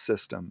menu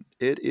system.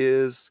 It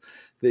is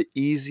the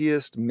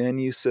easiest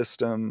menu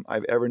system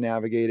I've ever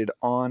navigated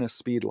on a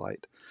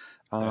speedlight.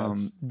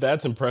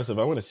 That's impressive.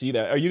 I want to see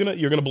that.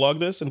 You're gonna blog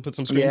this and put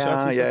some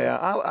screenshots? Yeah.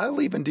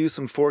 I'll even do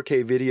some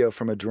 4K video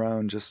from a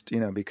drone, just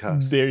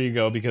because. There you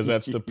go, because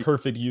that's the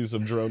perfect use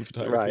of drone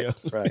photography.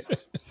 Right.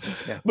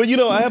 Yeah. But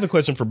I have a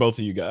question for both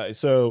of you guys.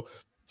 So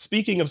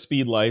speaking of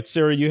speed lights,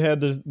 Sarah, you had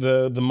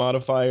the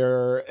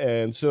modifier,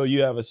 and so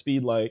you have a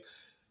speed light.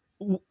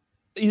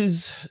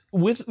 Is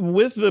with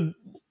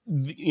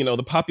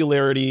the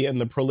popularity and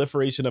the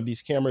proliferation of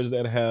these cameras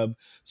that have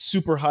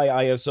super high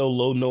ISO,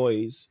 low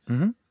noise.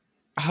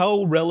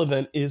 How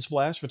relevant is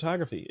flash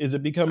photography? Is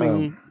it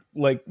becoming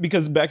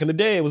because back in the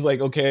day it was like,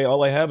 okay,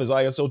 all I have is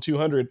ISO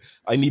 200.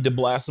 I need to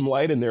blast some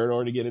light in there in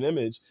order to get an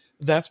image.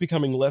 That's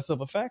becoming less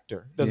of a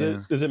factor. Does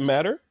it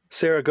matter?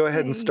 Sarah, go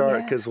ahead and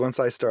start, because once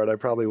I start, I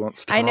probably won't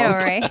stop. I know,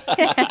 right?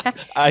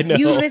 I know.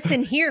 You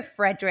listen here,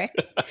 Frederick.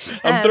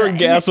 I'm throwing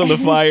gas on the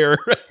fire.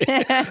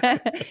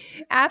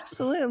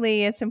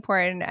 Absolutely. It's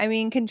important. I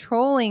mean,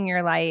 controlling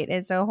your light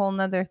is a whole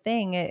nother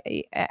thing.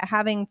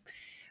 Having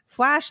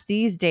flash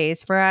these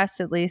days, for us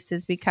at least,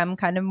 has become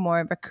kind of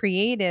more of a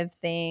creative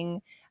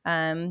thing.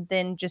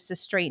 than just a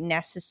straight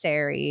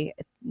necessary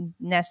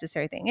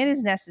thing. It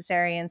is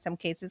necessary in some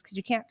cases because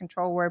you can't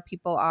control where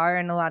people are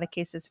in a lot of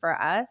cases for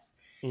us.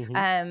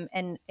 And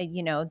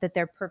that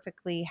they're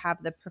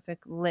have the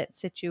perfect lit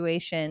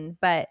situation,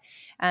 but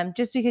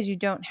just because you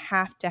don't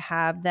have to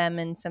have them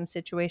in some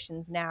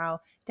situations now,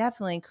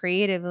 definitely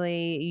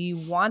creatively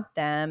you want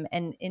them,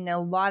 and in a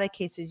lot of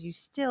cases you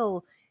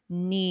still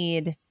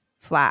need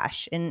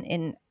flash.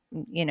 In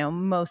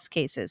most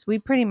cases we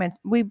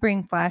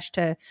bring flash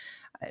to,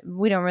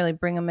 we don't really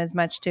bring them as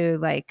much to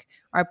like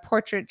our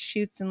portrait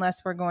shoots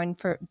unless we're going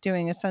for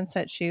doing a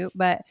sunset shoot,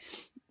 but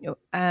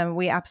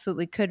we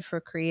absolutely could for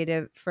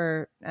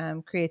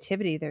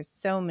creativity. There's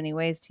so many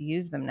ways to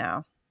use them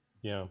now.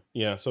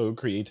 Yeah. So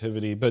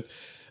creativity, but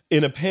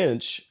in a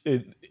pinch,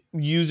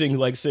 using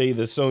like say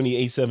the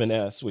Sony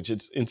A7S, which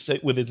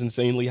with its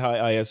insanely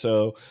high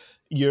ISO,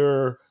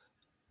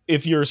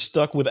 if you're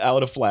stuck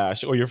without a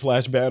flash or your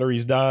flash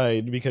batteries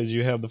died because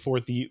you have the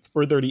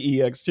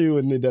 430EX2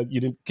 and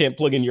you can't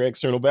plug in your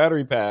external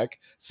battery pack,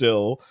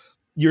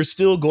 you're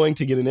still going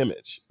to get an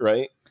image,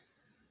 right?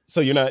 So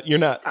you're not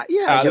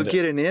you'll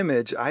get an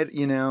image.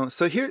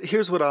 So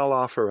here's what I'll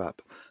offer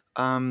up.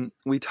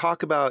 We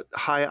talk about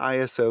high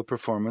ISO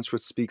performance,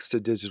 which speaks to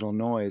digital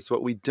noise.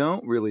 What we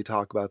don't really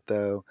talk about,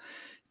 though,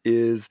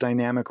 is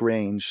dynamic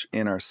range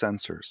in our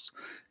sensors.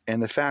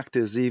 And the fact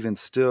is, even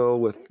still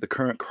with the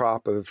current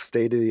crop of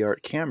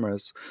state-of-the-art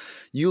cameras,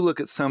 you look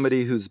at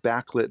somebody who's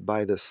backlit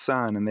by the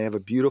sun and they have a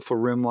beautiful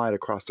rim light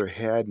across their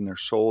head and their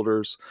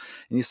shoulders,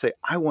 and you say,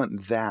 I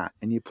want that.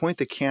 And you point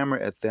the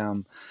camera at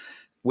them.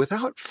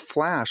 Without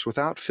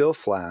fill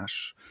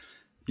flash,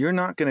 you're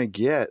not going to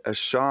get a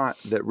shot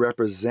that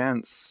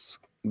represents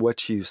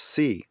what you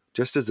see.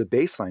 Just as a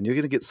baseline, you're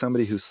going to get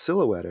somebody who's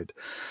silhouetted.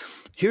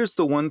 Here's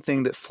the one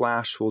thing that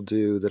flash will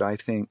do that I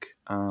think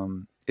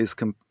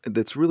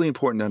that's really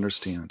important to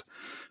understand.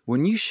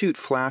 When you shoot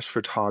flash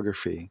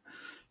photography,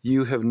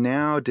 you have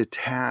now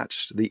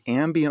detached the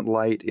ambient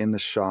light in the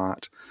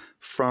shot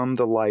from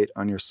the light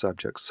on your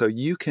subject. So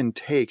you can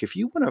take, if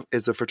you want to,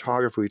 as a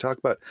photographer, we talk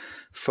about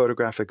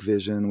photographic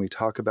vision, we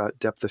talk about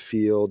depth of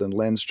field and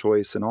lens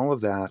choice and all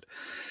of that.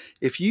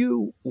 If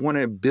you want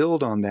to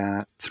build on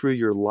that through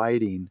your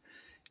lighting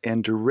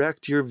and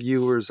direct your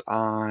viewer's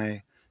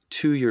eye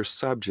to your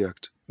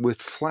subject,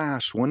 with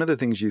flash, one of the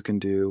things you can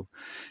do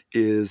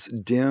is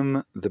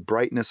dim the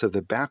brightness of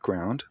the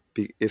background.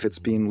 If it's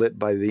being lit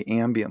by the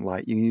ambient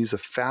light, you can use a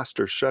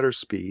faster shutter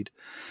speed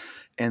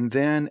and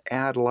then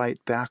add light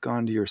back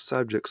onto your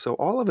subject. So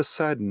all of a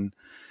sudden,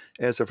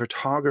 as a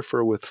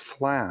photographer with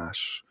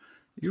flash,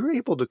 you're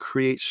able to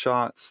create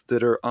shots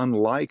that are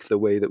unlike the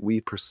way that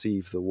we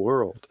perceive the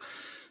world.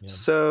 Yeah.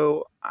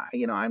 So,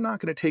 I'm not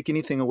going to take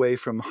anything away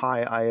from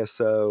high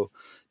ISO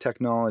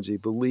technology.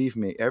 Believe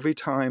me, every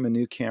time a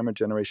new camera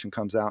generation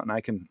comes out and I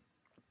can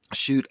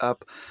shoot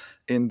up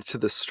into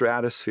the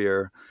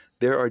stratosphere,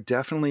 there are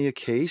definitely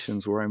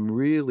occasions where I'm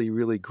really,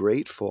 really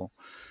grateful.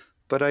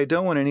 But I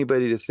don't want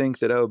anybody to think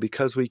that,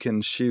 because we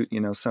can shoot,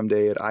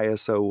 someday at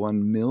ISO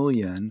 1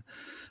 million,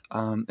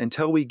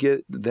 until we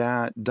get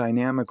that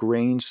dynamic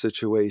range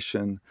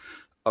situation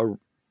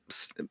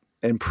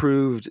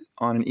improved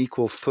on an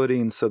equal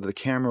footing so the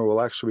camera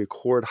will actually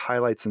record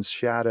highlights and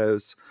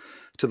shadows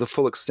to the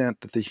full extent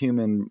that the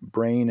human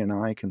brain and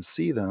eye can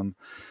see them.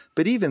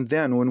 But even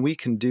then, when we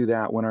can do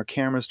that, when our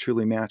cameras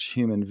truly match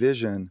human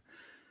vision,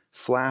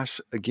 flash,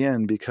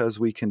 again, because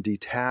we can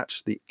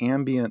detach the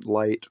ambient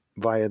light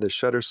via the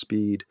shutter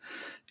speed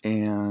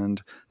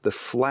and the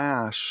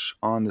flash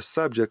on the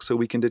subject, so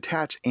we can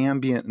detach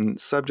ambient and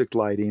subject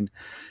lighting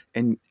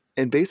and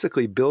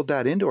basically build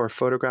that into our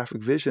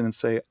photographic vision and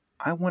say,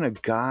 I want to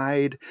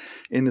guide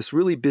in this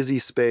really busy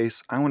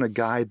space, I want to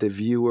guide the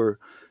viewer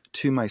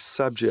to my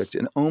subject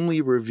and only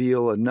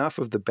reveal enough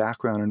of the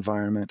background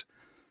environment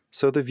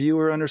so the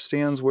viewer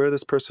understands where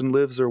this person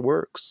lives or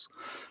works.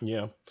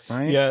 Yeah.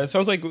 Right? Yeah. It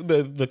sounds like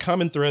the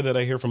common thread that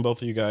I hear from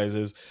both of you guys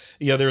is,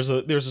 there's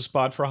a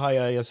spot for high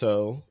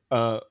ISO,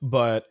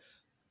 but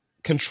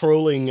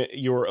controlling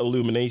your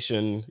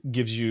illumination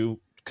gives you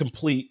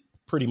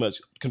pretty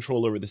much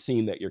control over the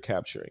scene that you're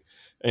capturing,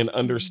 and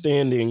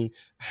understanding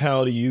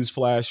how to use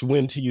flash,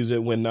 when to use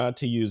it, when not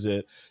to use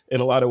it, in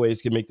a lot of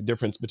ways can make the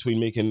difference between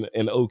making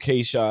an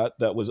okay shot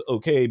that was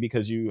okay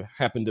because you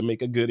happened to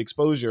make a good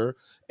exposure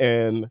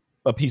and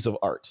a piece of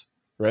art.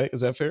 Right?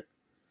 Is that fair?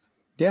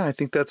 Yeah, I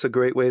think that's a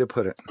great way to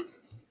put it.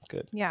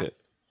 Good. Yeah. Good.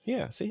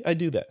 Yeah. See, I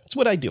do that. It's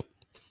what I do.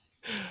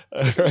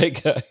 All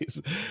right,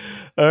 guys.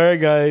 We're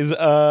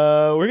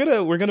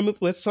gonna move.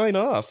 Let's sign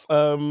off.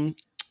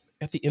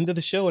 At the end of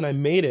the show, and I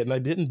made it, and I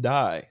didn't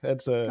die.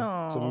 It's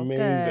amazing.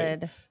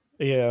 Good.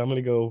 Yeah, I'm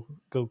gonna go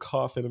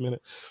cough in a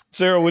minute.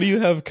 Sara, what do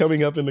you have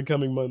coming up in the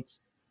coming months?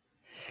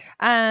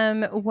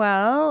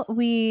 Well,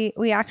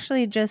 we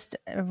actually just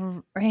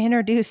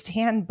introduced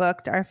and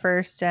booked our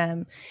first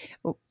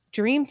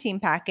Dream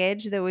Team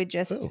package that we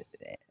just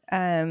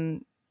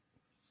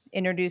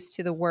introduced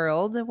to the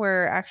world.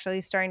 We're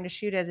actually starting to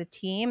shoot as a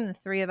team, the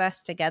three of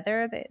us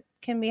together.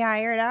 can be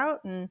hired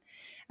out, and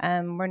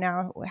we're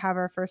now have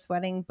our first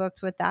wedding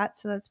booked with that,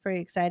 so that's pretty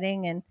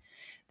exciting. And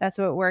that's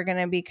what we're going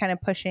to be kind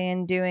of pushing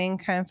and doing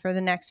kind of for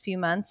the next few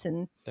months.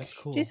 And that's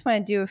cool. Just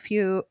want to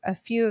do a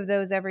few of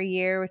those every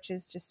year, which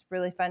is just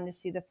really fun to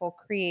see the full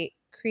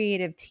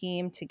creative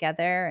team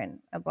together, and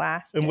a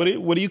blast. And what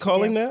are you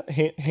calling that?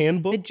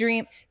 Handbook?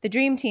 The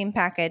dream team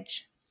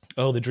package.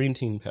 Oh, the dream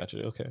team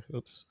package. Okay.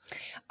 Oops.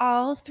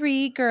 All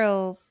 3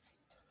 girls.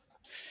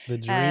 The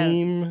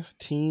dream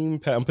team.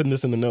 I'm putting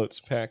this in the notes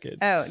package.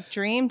 Oh,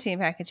 dream team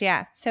package.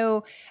 Yeah.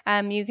 So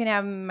you can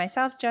have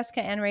myself,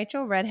 Jessica, and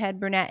Rachel, redhead,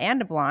 brunette,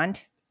 and a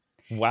blonde.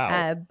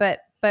 Wow. But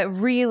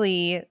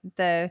really,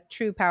 the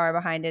true power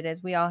behind it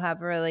is we all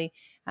have really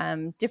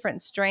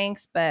different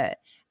strengths, but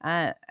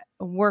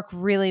work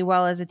really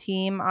well as a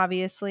team,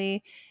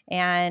 obviously.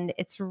 And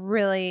it's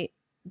really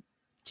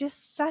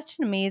just such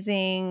an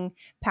amazing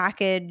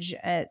package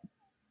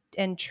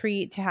and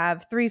treat to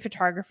have 3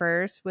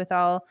 photographers with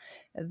all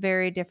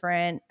very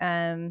different,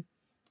 kind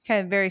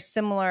of very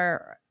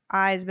similar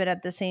eyes, but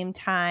at the same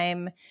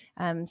time,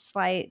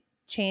 slight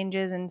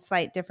changes and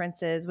slight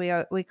differences.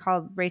 We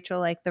called Rachel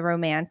like the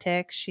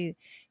romantic. She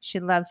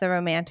loves the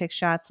romantic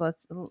shots.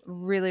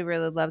 Really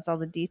loves all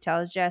the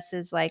details. Jess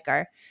is like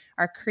our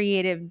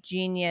creative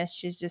genius.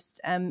 She's just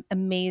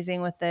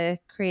amazing with the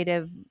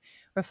creative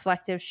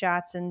reflective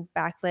shots and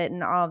backlit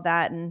and all of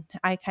that. And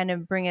I kind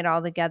of bring it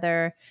all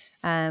together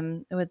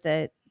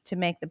to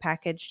make the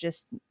package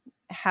just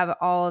have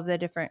all of the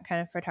different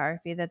kind of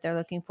photography that they're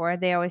looking for.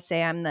 They always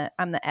say I'm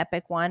the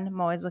epic one. I'm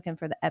always looking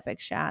for the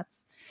epic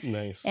shots.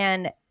 Nice.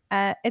 And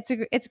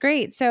it's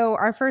great. So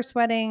our first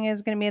wedding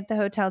is going to be at the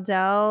Hotel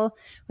Del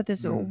with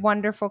this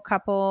wonderful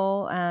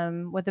couple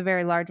with a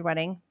very large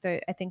wedding.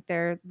 I think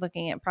they're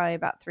looking at probably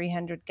about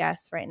 300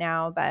 guests right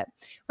now, but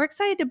we're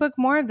excited to book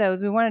more of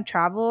those. We want to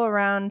travel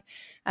around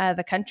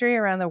the country,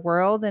 around the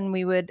world, and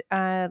we would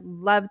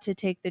love to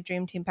take the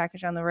Dream Team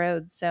package on the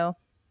road. So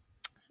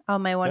all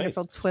my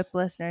wonderful TWIP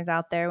listeners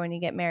out there, when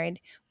you get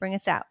married, bring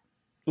us out.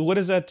 What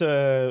is that?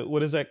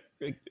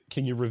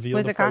 Can you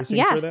reveal the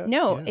pricing for that?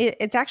 No,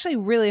 it's actually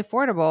really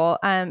affordable.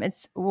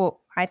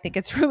 I think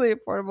it's really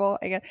affordable.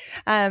 I guess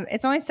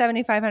it's only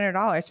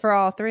 $7,500 for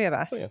all 3 of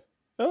us.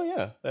 Oh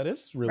yeah, that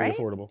is really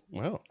affordable.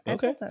 Wow.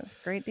 Okay, I thought that was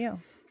a great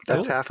deal.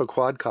 That's half a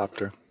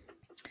quadcopter.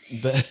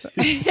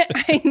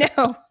 I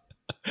know.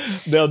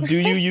 Now, do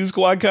you use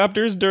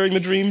quadcopters during the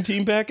Dream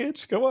Team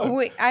package? Come on.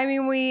 We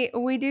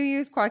do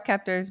use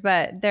quadcopters,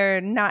 but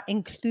they're not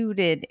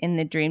included in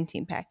the Dream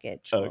Team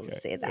package. We'll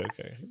say that.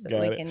 Okay.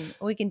 But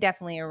we can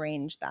definitely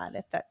arrange that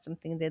if that's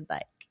something they'd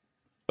like.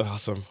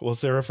 Awesome. Well,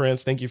 Sara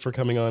France, thank you for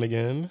coming on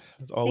again.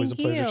 It's always a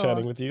pleasure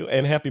chatting with you.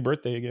 And happy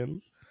birthday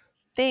again.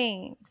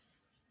 Thanks.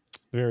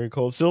 Very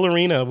cool.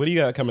 Silverina, what do you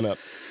got coming up?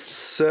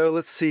 So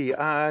let's see.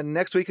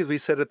 Next week, as we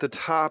said at the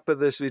top of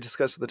this, we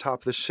discussed at the top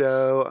of the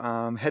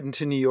show, heading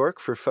to New York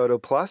for Photo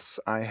Plus.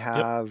 I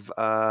have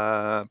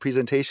a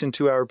presentation,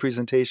 2-hour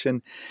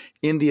presentation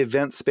in the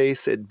event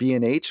space at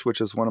B&H, which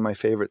is one of my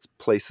favorite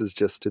places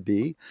just to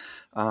be.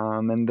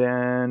 And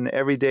then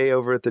every day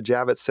over at the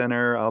Javits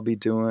Center, I'll be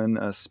doing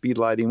a speed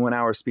lighting,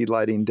 1-hour speed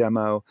lighting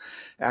demo,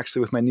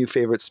 actually with my new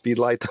favorite speed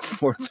light, the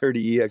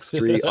 430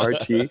 EX3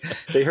 RT.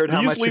 They heard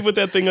how much. You sleep with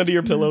that thing under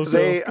your pillow.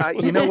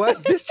 You know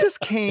what?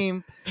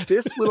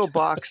 This little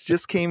box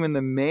just came in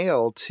the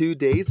mail 2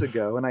 days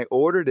ago, and I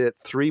ordered it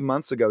 3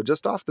 months ago,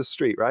 just off the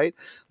street, right?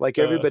 Like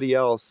everybody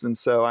else. And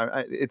so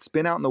it's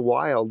been out in the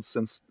wild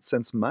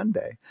since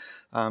Monday.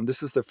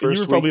 This is the first.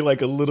 You were probably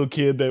like a little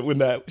kid that when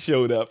that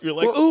showed up, you're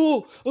like,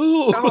 ooh.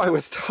 Oh, I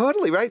was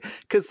totally right,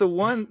 because the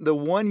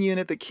one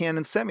unit that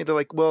Canon sent me, they're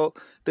like, well,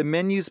 the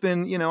menu's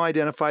been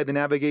identified, the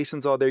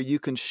navigation's all there, you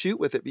can shoot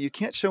with it, but you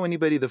can't show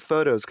anybody the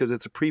photos because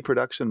it's a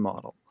pre-production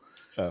model.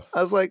 Oh.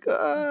 I was like,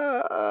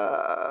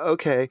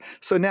 okay.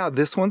 So now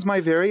this one's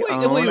my very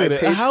own. Wait a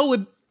minute.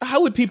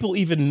 How would people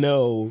even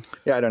know?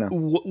 Yeah, I don't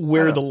know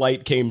where the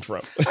light came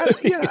from. I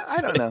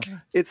don't know.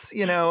 It's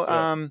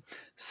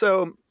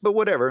So, but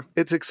whatever.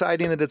 It's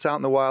exciting that it's out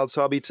in the wild.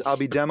 So I'll be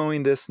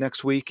demoing this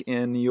next week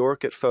in New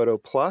York at Photo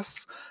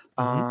Plus.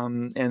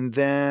 And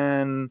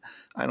then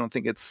I don't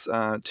think it's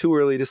too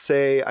early to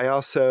say. I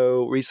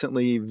also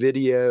recently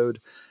videoed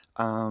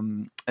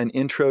an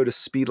intro to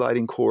speed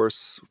lighting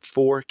course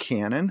for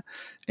Canon,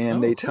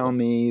 and they tell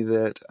me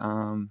that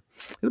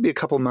it'll be a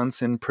couple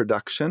months in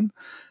production.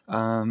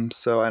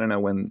 So I don't know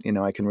when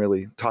I can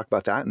really talk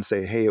about that and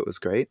say, hey, it was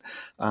great.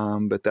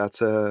 But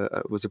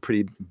it was a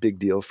pretty big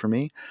deal for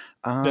me.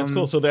 That's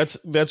cool. So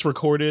that's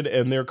recorded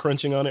and they're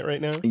crunching on it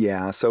right now.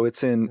 Yeah. So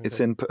it's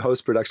in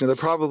post production.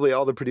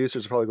 All the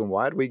producers are probably going,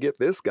 why did we get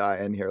this guy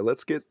in here?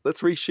 Let's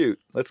reshoot.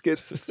 Let's get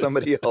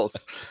somebody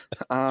else.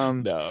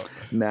 No.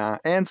 Nah.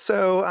 And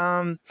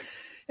so,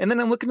 and then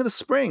I'm looking to the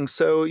spring.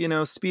 So,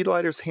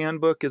 Speedlighter's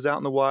Handbook is out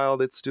in the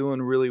wild. It's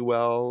doing really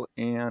well.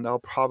 And I'll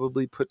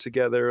probably put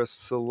together a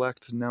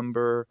select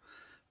number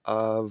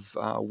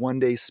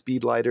one-day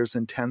speedlighters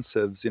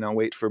intensives,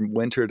 wait for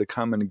winter to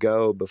come and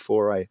go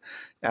before I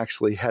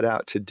actually head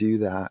out to do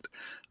that.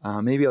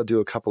 Maybe I'll do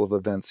a couple of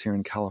events here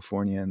in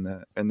California in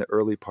the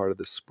early part of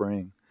the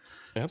spring.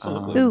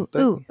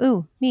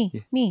 Absolutely.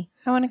 Me.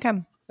 I want to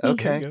come.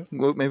 Okay.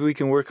 Well, maybe we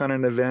can work on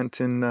an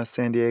event in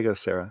San Diego,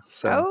 Sarah.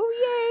 So,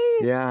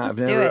 yay! Yeah, I've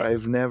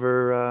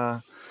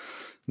never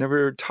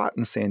taught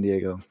in San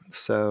Diego,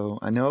 so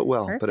I know it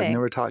well. Perfect. But I've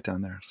never taught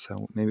down there.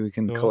 So maybe we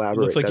can collaborate.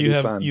 Looks like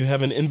That'd you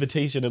have an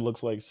invitation. It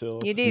looks like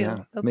Sil. You do.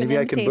 Yeah. Open Maybe invitation.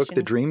 I can book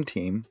the dream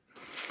team.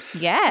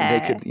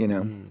 Yeah.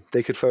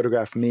 They could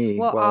photograph me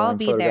while I'm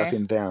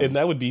photographing them. And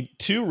that would be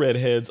 2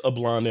 redheads, a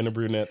blonde and a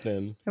brunette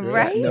then.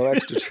 Right? No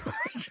extra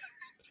charge.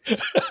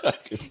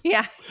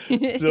 Yeah.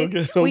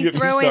 We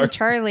throw in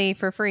Charlie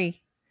for free.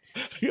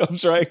 I'm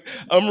trying.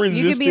 I'm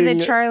resisting. You could be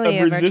the Charlie.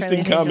 I'm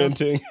resisting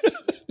commenting.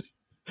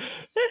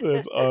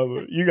 That's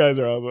awesome. You guys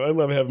are awesome. I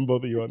love having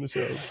both of you on the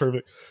show. It's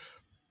perfect.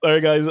 All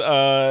right, guys.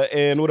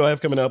 And what do I have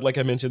coming up? Like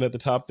I mentioned at the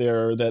top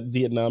there, that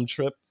Vietnam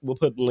trip. We'll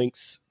put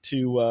links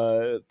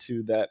to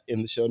that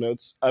in the show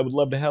notes. I would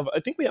love to have.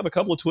 I think we have a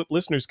couple of TWIP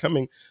listeners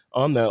coming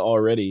on that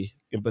already.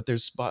 But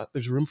there's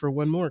room for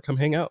one more. Come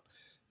hang out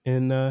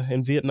in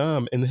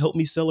Vietnam and help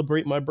me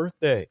celebrate my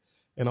birthday.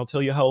 And I'll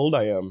tell you how old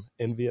I am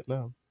in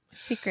Vietnam.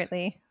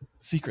 Secretly,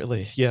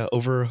 yeah,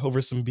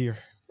 over some beer.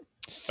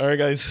 All right,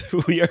 guys,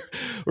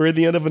 we're at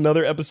the end of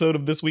another episode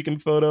of This Week in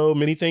Photo.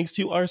 Many thanks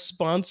to our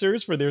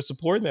sponsors for their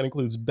support. That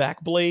includes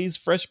Backblaze,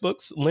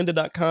 FreshBooks,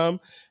 Lynda.com,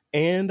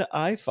 and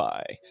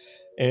iFi.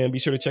 And be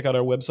sure to check out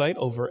our website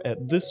over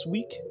at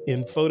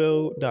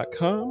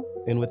thisweekinphoto.com.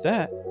 And with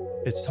that,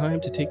 it's time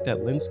to take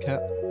that lens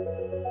cap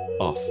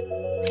off.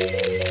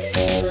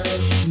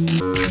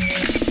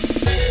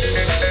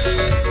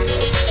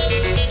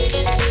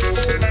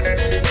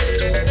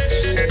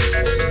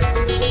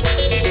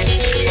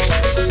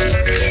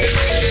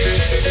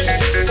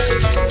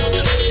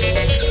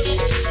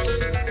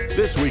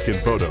 This Week in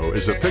Photo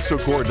is a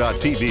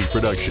Pixelcore.tv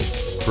production,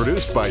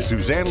 produced by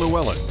Suzanne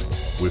Llewellyn,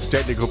 with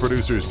technical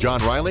producers John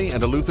Riley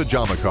and Alutha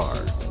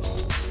Jamakar.